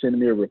things. Send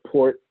me a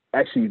report.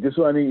 Actually, this is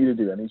what I need you to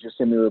do. I need you to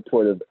send me a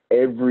report of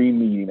every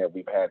meeting that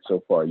we've had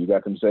so far. You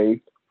got them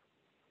saved?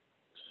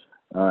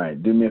 All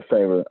right, do me a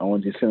favor. I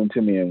want you to send them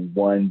to me in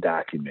one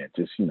document.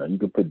 Just, you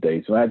can put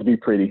dates. It don't have to be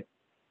pretty.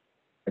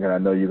 And I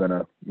know you're going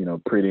to,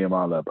 pretty them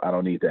all up. I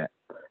don't need that.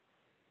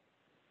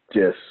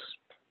 Just,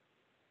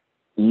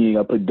 you ain't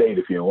going to put date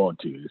if you don't want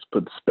to. Just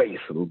put space,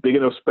 a little big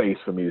enough space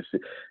for me to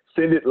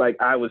send it like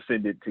I would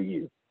send it to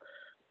you.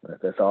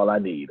 That's all I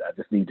need. I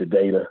just need the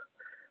data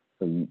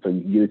so you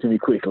can get it to me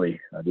quickly.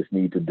 I just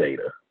need the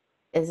data.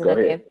 Is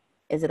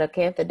it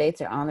okay if the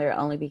dates are on there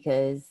only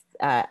because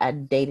I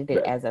dated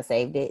it as I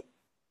saved it?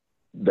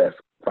 That's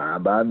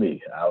fine by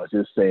me. I was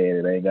just saying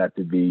it ain't got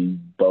to be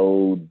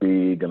bold,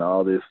 big, and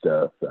all this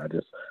stuff.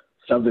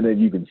 Something that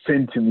you can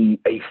send to me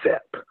ASAP.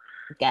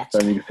 Gotcha.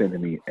 Something you can send to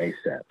me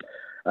ASAP.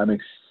 I'm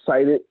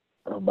excited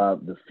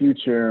about the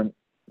future.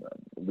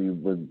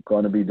 We're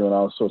going to be doing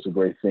all sorts of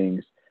great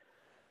things.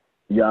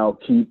 Y'all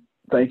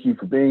thank you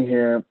for being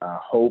here. I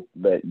hope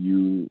that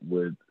you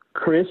would,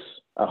 Chris,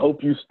 I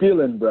hope you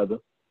stealing, brother,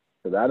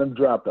 because I done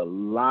dropped a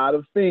lot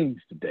of things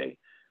today.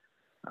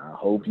 I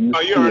hope you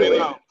you already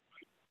know.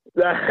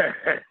 I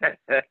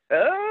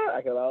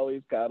can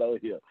always count on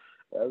him.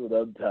 That's what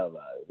I'm talking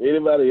about. If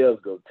anybody else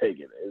go take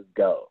it, it's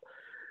gone.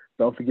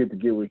 Don't forget to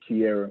get with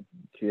Kiara.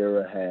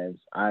 Kiara has,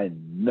 I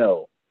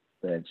know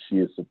that she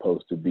is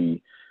supposed to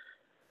be,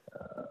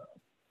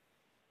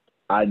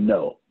 I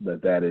know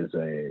that is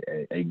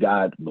a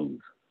God move.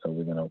 So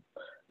we're going to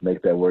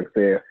make that work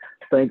there.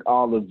 Thank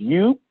all of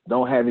you.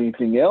 Don't have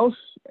anything else.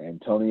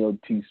 Antonio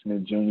T.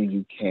 Smith Jr.,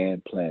 you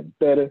can plan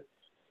better.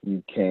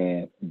 You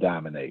can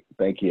dominate.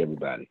 Thank you,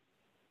 everybody.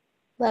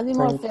 Love you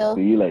more, Phil.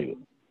 See you later.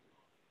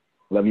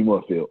 Love you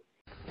more, Phil.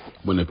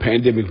 When the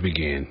pandemic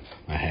began,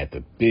 I had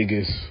the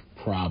biggest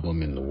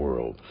problem in the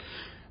world.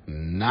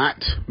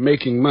 Not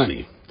making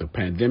money. The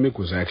pandemic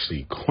was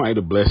actually quite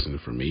a blessing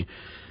for me,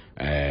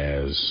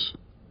 as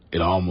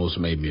it almost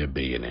made me a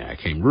billionaire. I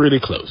came really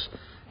close.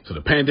 So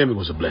the pandemic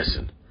was a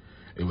blessing.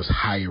 It was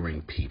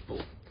hiring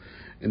people.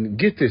 And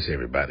get this,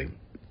 everybody.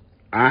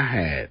 I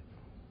had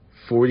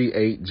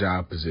 48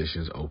 job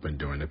positions open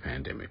during the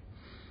pandemic.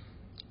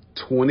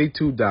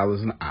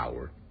 $22 an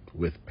hour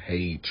with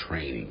paid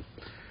training.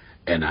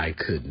 And I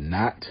could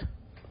not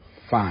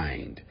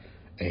find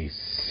a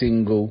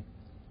single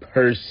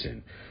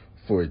person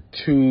for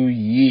 2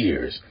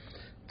 years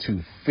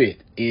to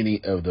fit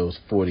any of those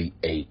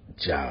 48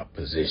 job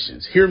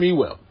positions. Hear me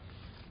well.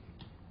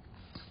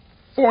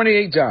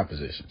 48 job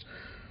positions.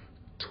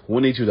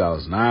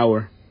 $22 an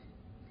hour.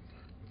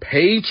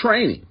 Paid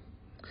training.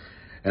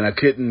 And I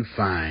couldn't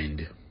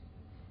find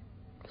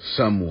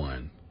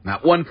someone,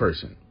 not one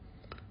person,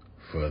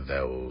 for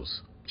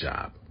those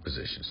job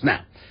positions.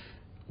 Now,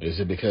 is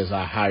it because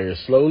I hire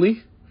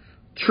slowly?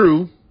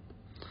 True.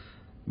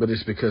 But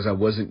it's because I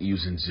wasn't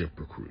using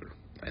ZipRecruiter.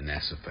 And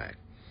that's a fact.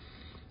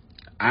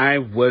 I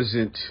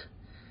wasn't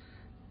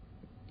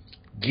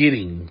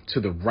getting to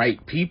the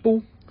right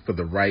people for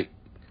the right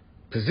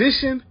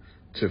position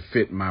to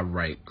fit my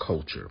right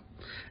culture.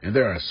 And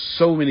there are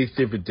so many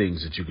different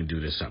things that you can do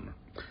this summer.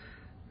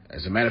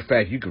 As a matter of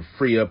fact, you can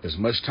free up as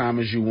much time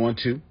as you want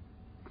to.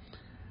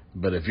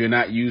 But if you're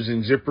not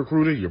using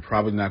ZipRecruiter, you're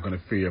probably not going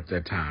to free up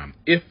that time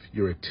if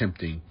you're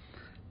attempting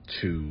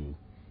to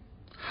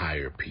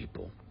hire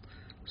people.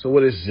 So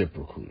what is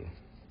ZipRecruiter?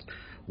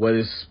 What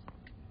is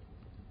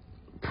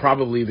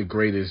probably the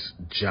greatest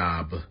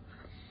job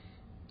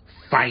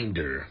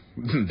finder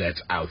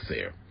that's out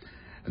there.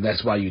 And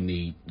that's why you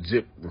need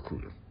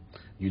ZipRecruiter.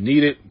 You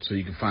need it so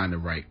you can find the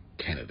right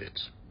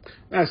candidates.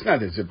 Now, it's not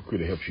that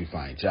ZipRecruiter helps you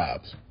find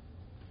jobs.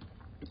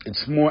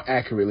 It's more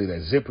accurately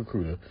that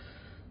ZipRecruiter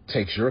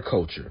takes your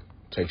culture,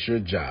 takes your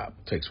job,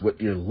 takes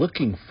what you're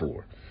looking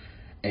for,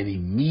 and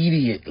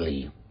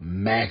immediately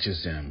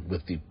matches them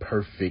with the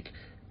perfect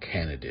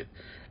candidate.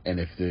 And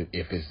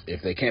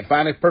if they can't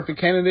find a perfect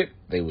candidate,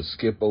 they will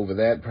skip over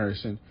that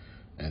person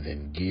and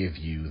then give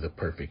you the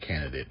perfect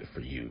candidate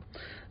for you.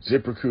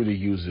 ZipRecruiter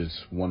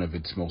uses one of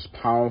its most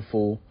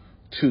powerful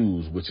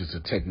tools, which is the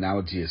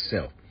technology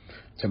itself,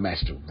 to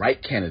match the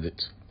right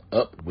candidates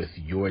up with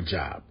your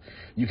job.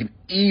 You can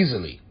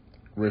easily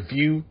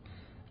review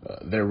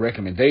their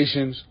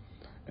recommendations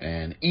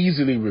and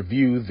easily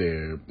review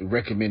their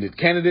recommended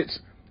candidates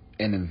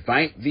and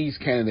invite these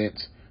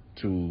candidates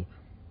to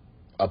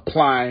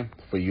apply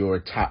for your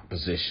top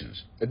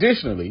positions.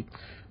 Additionally,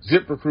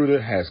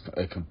 ZipRecruiter has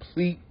a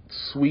complete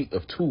suite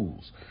of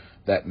tools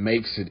that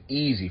makes it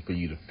easy for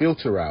you to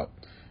filter out,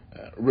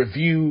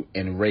 review,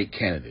 and rate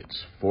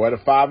candidates. 4 out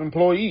of 5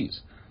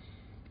 employees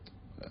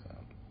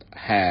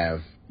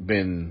have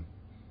been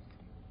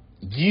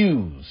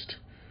used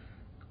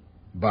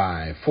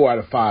by 4 out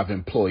of 5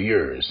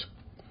 employers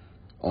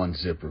on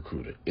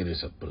ZipRecruiter. It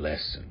is a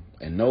blessing.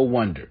 And no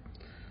wonder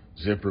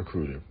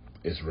ZipRecruiter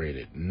is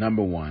rated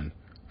 #1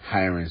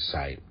 hiring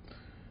site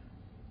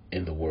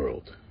in the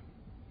world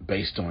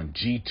based on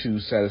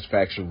G2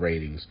 satisfaction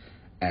ratings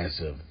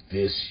as of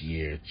this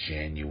year,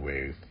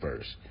 January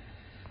 1st.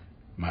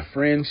 My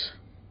friends,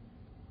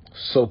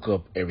 soak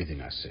up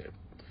everything I said.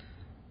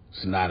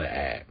 It's not an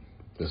ad.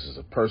 This is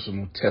a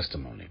personal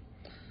testimony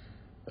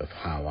of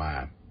how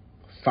I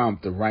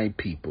found the right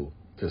people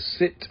to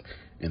sit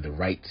in the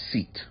right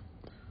seat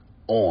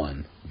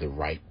on the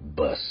right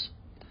bus.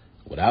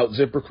 Without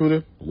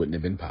ZipRecruiter, it wouldn't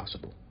have been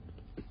possible.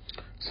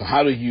 So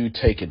how do you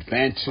take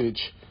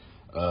advantage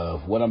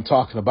of what I'm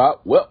talking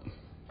about? Well,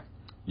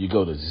 you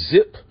go to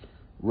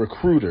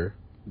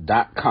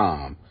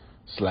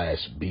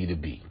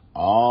ZipRecruiter.com/B2B.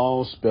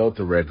 All spelled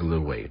the regular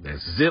way.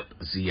 That's Zip,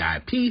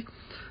 Z-I-P,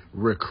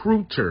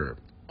 Recruiter,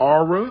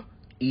 Aura,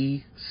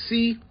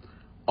 E-C,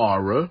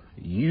 Aura,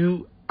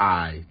 U-I-T-E-R,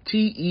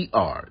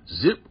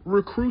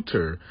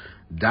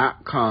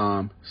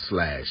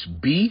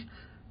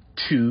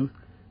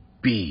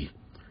 ZipRecruiter.com/B2B.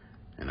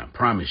 And I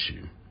promise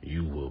you,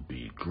 you will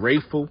be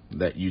grateful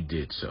that you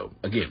did so.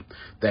 Again,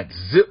 that's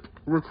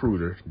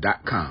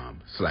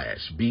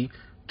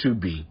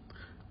ZipRecruiter.com/B2B.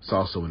 It's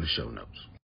also in the show notes.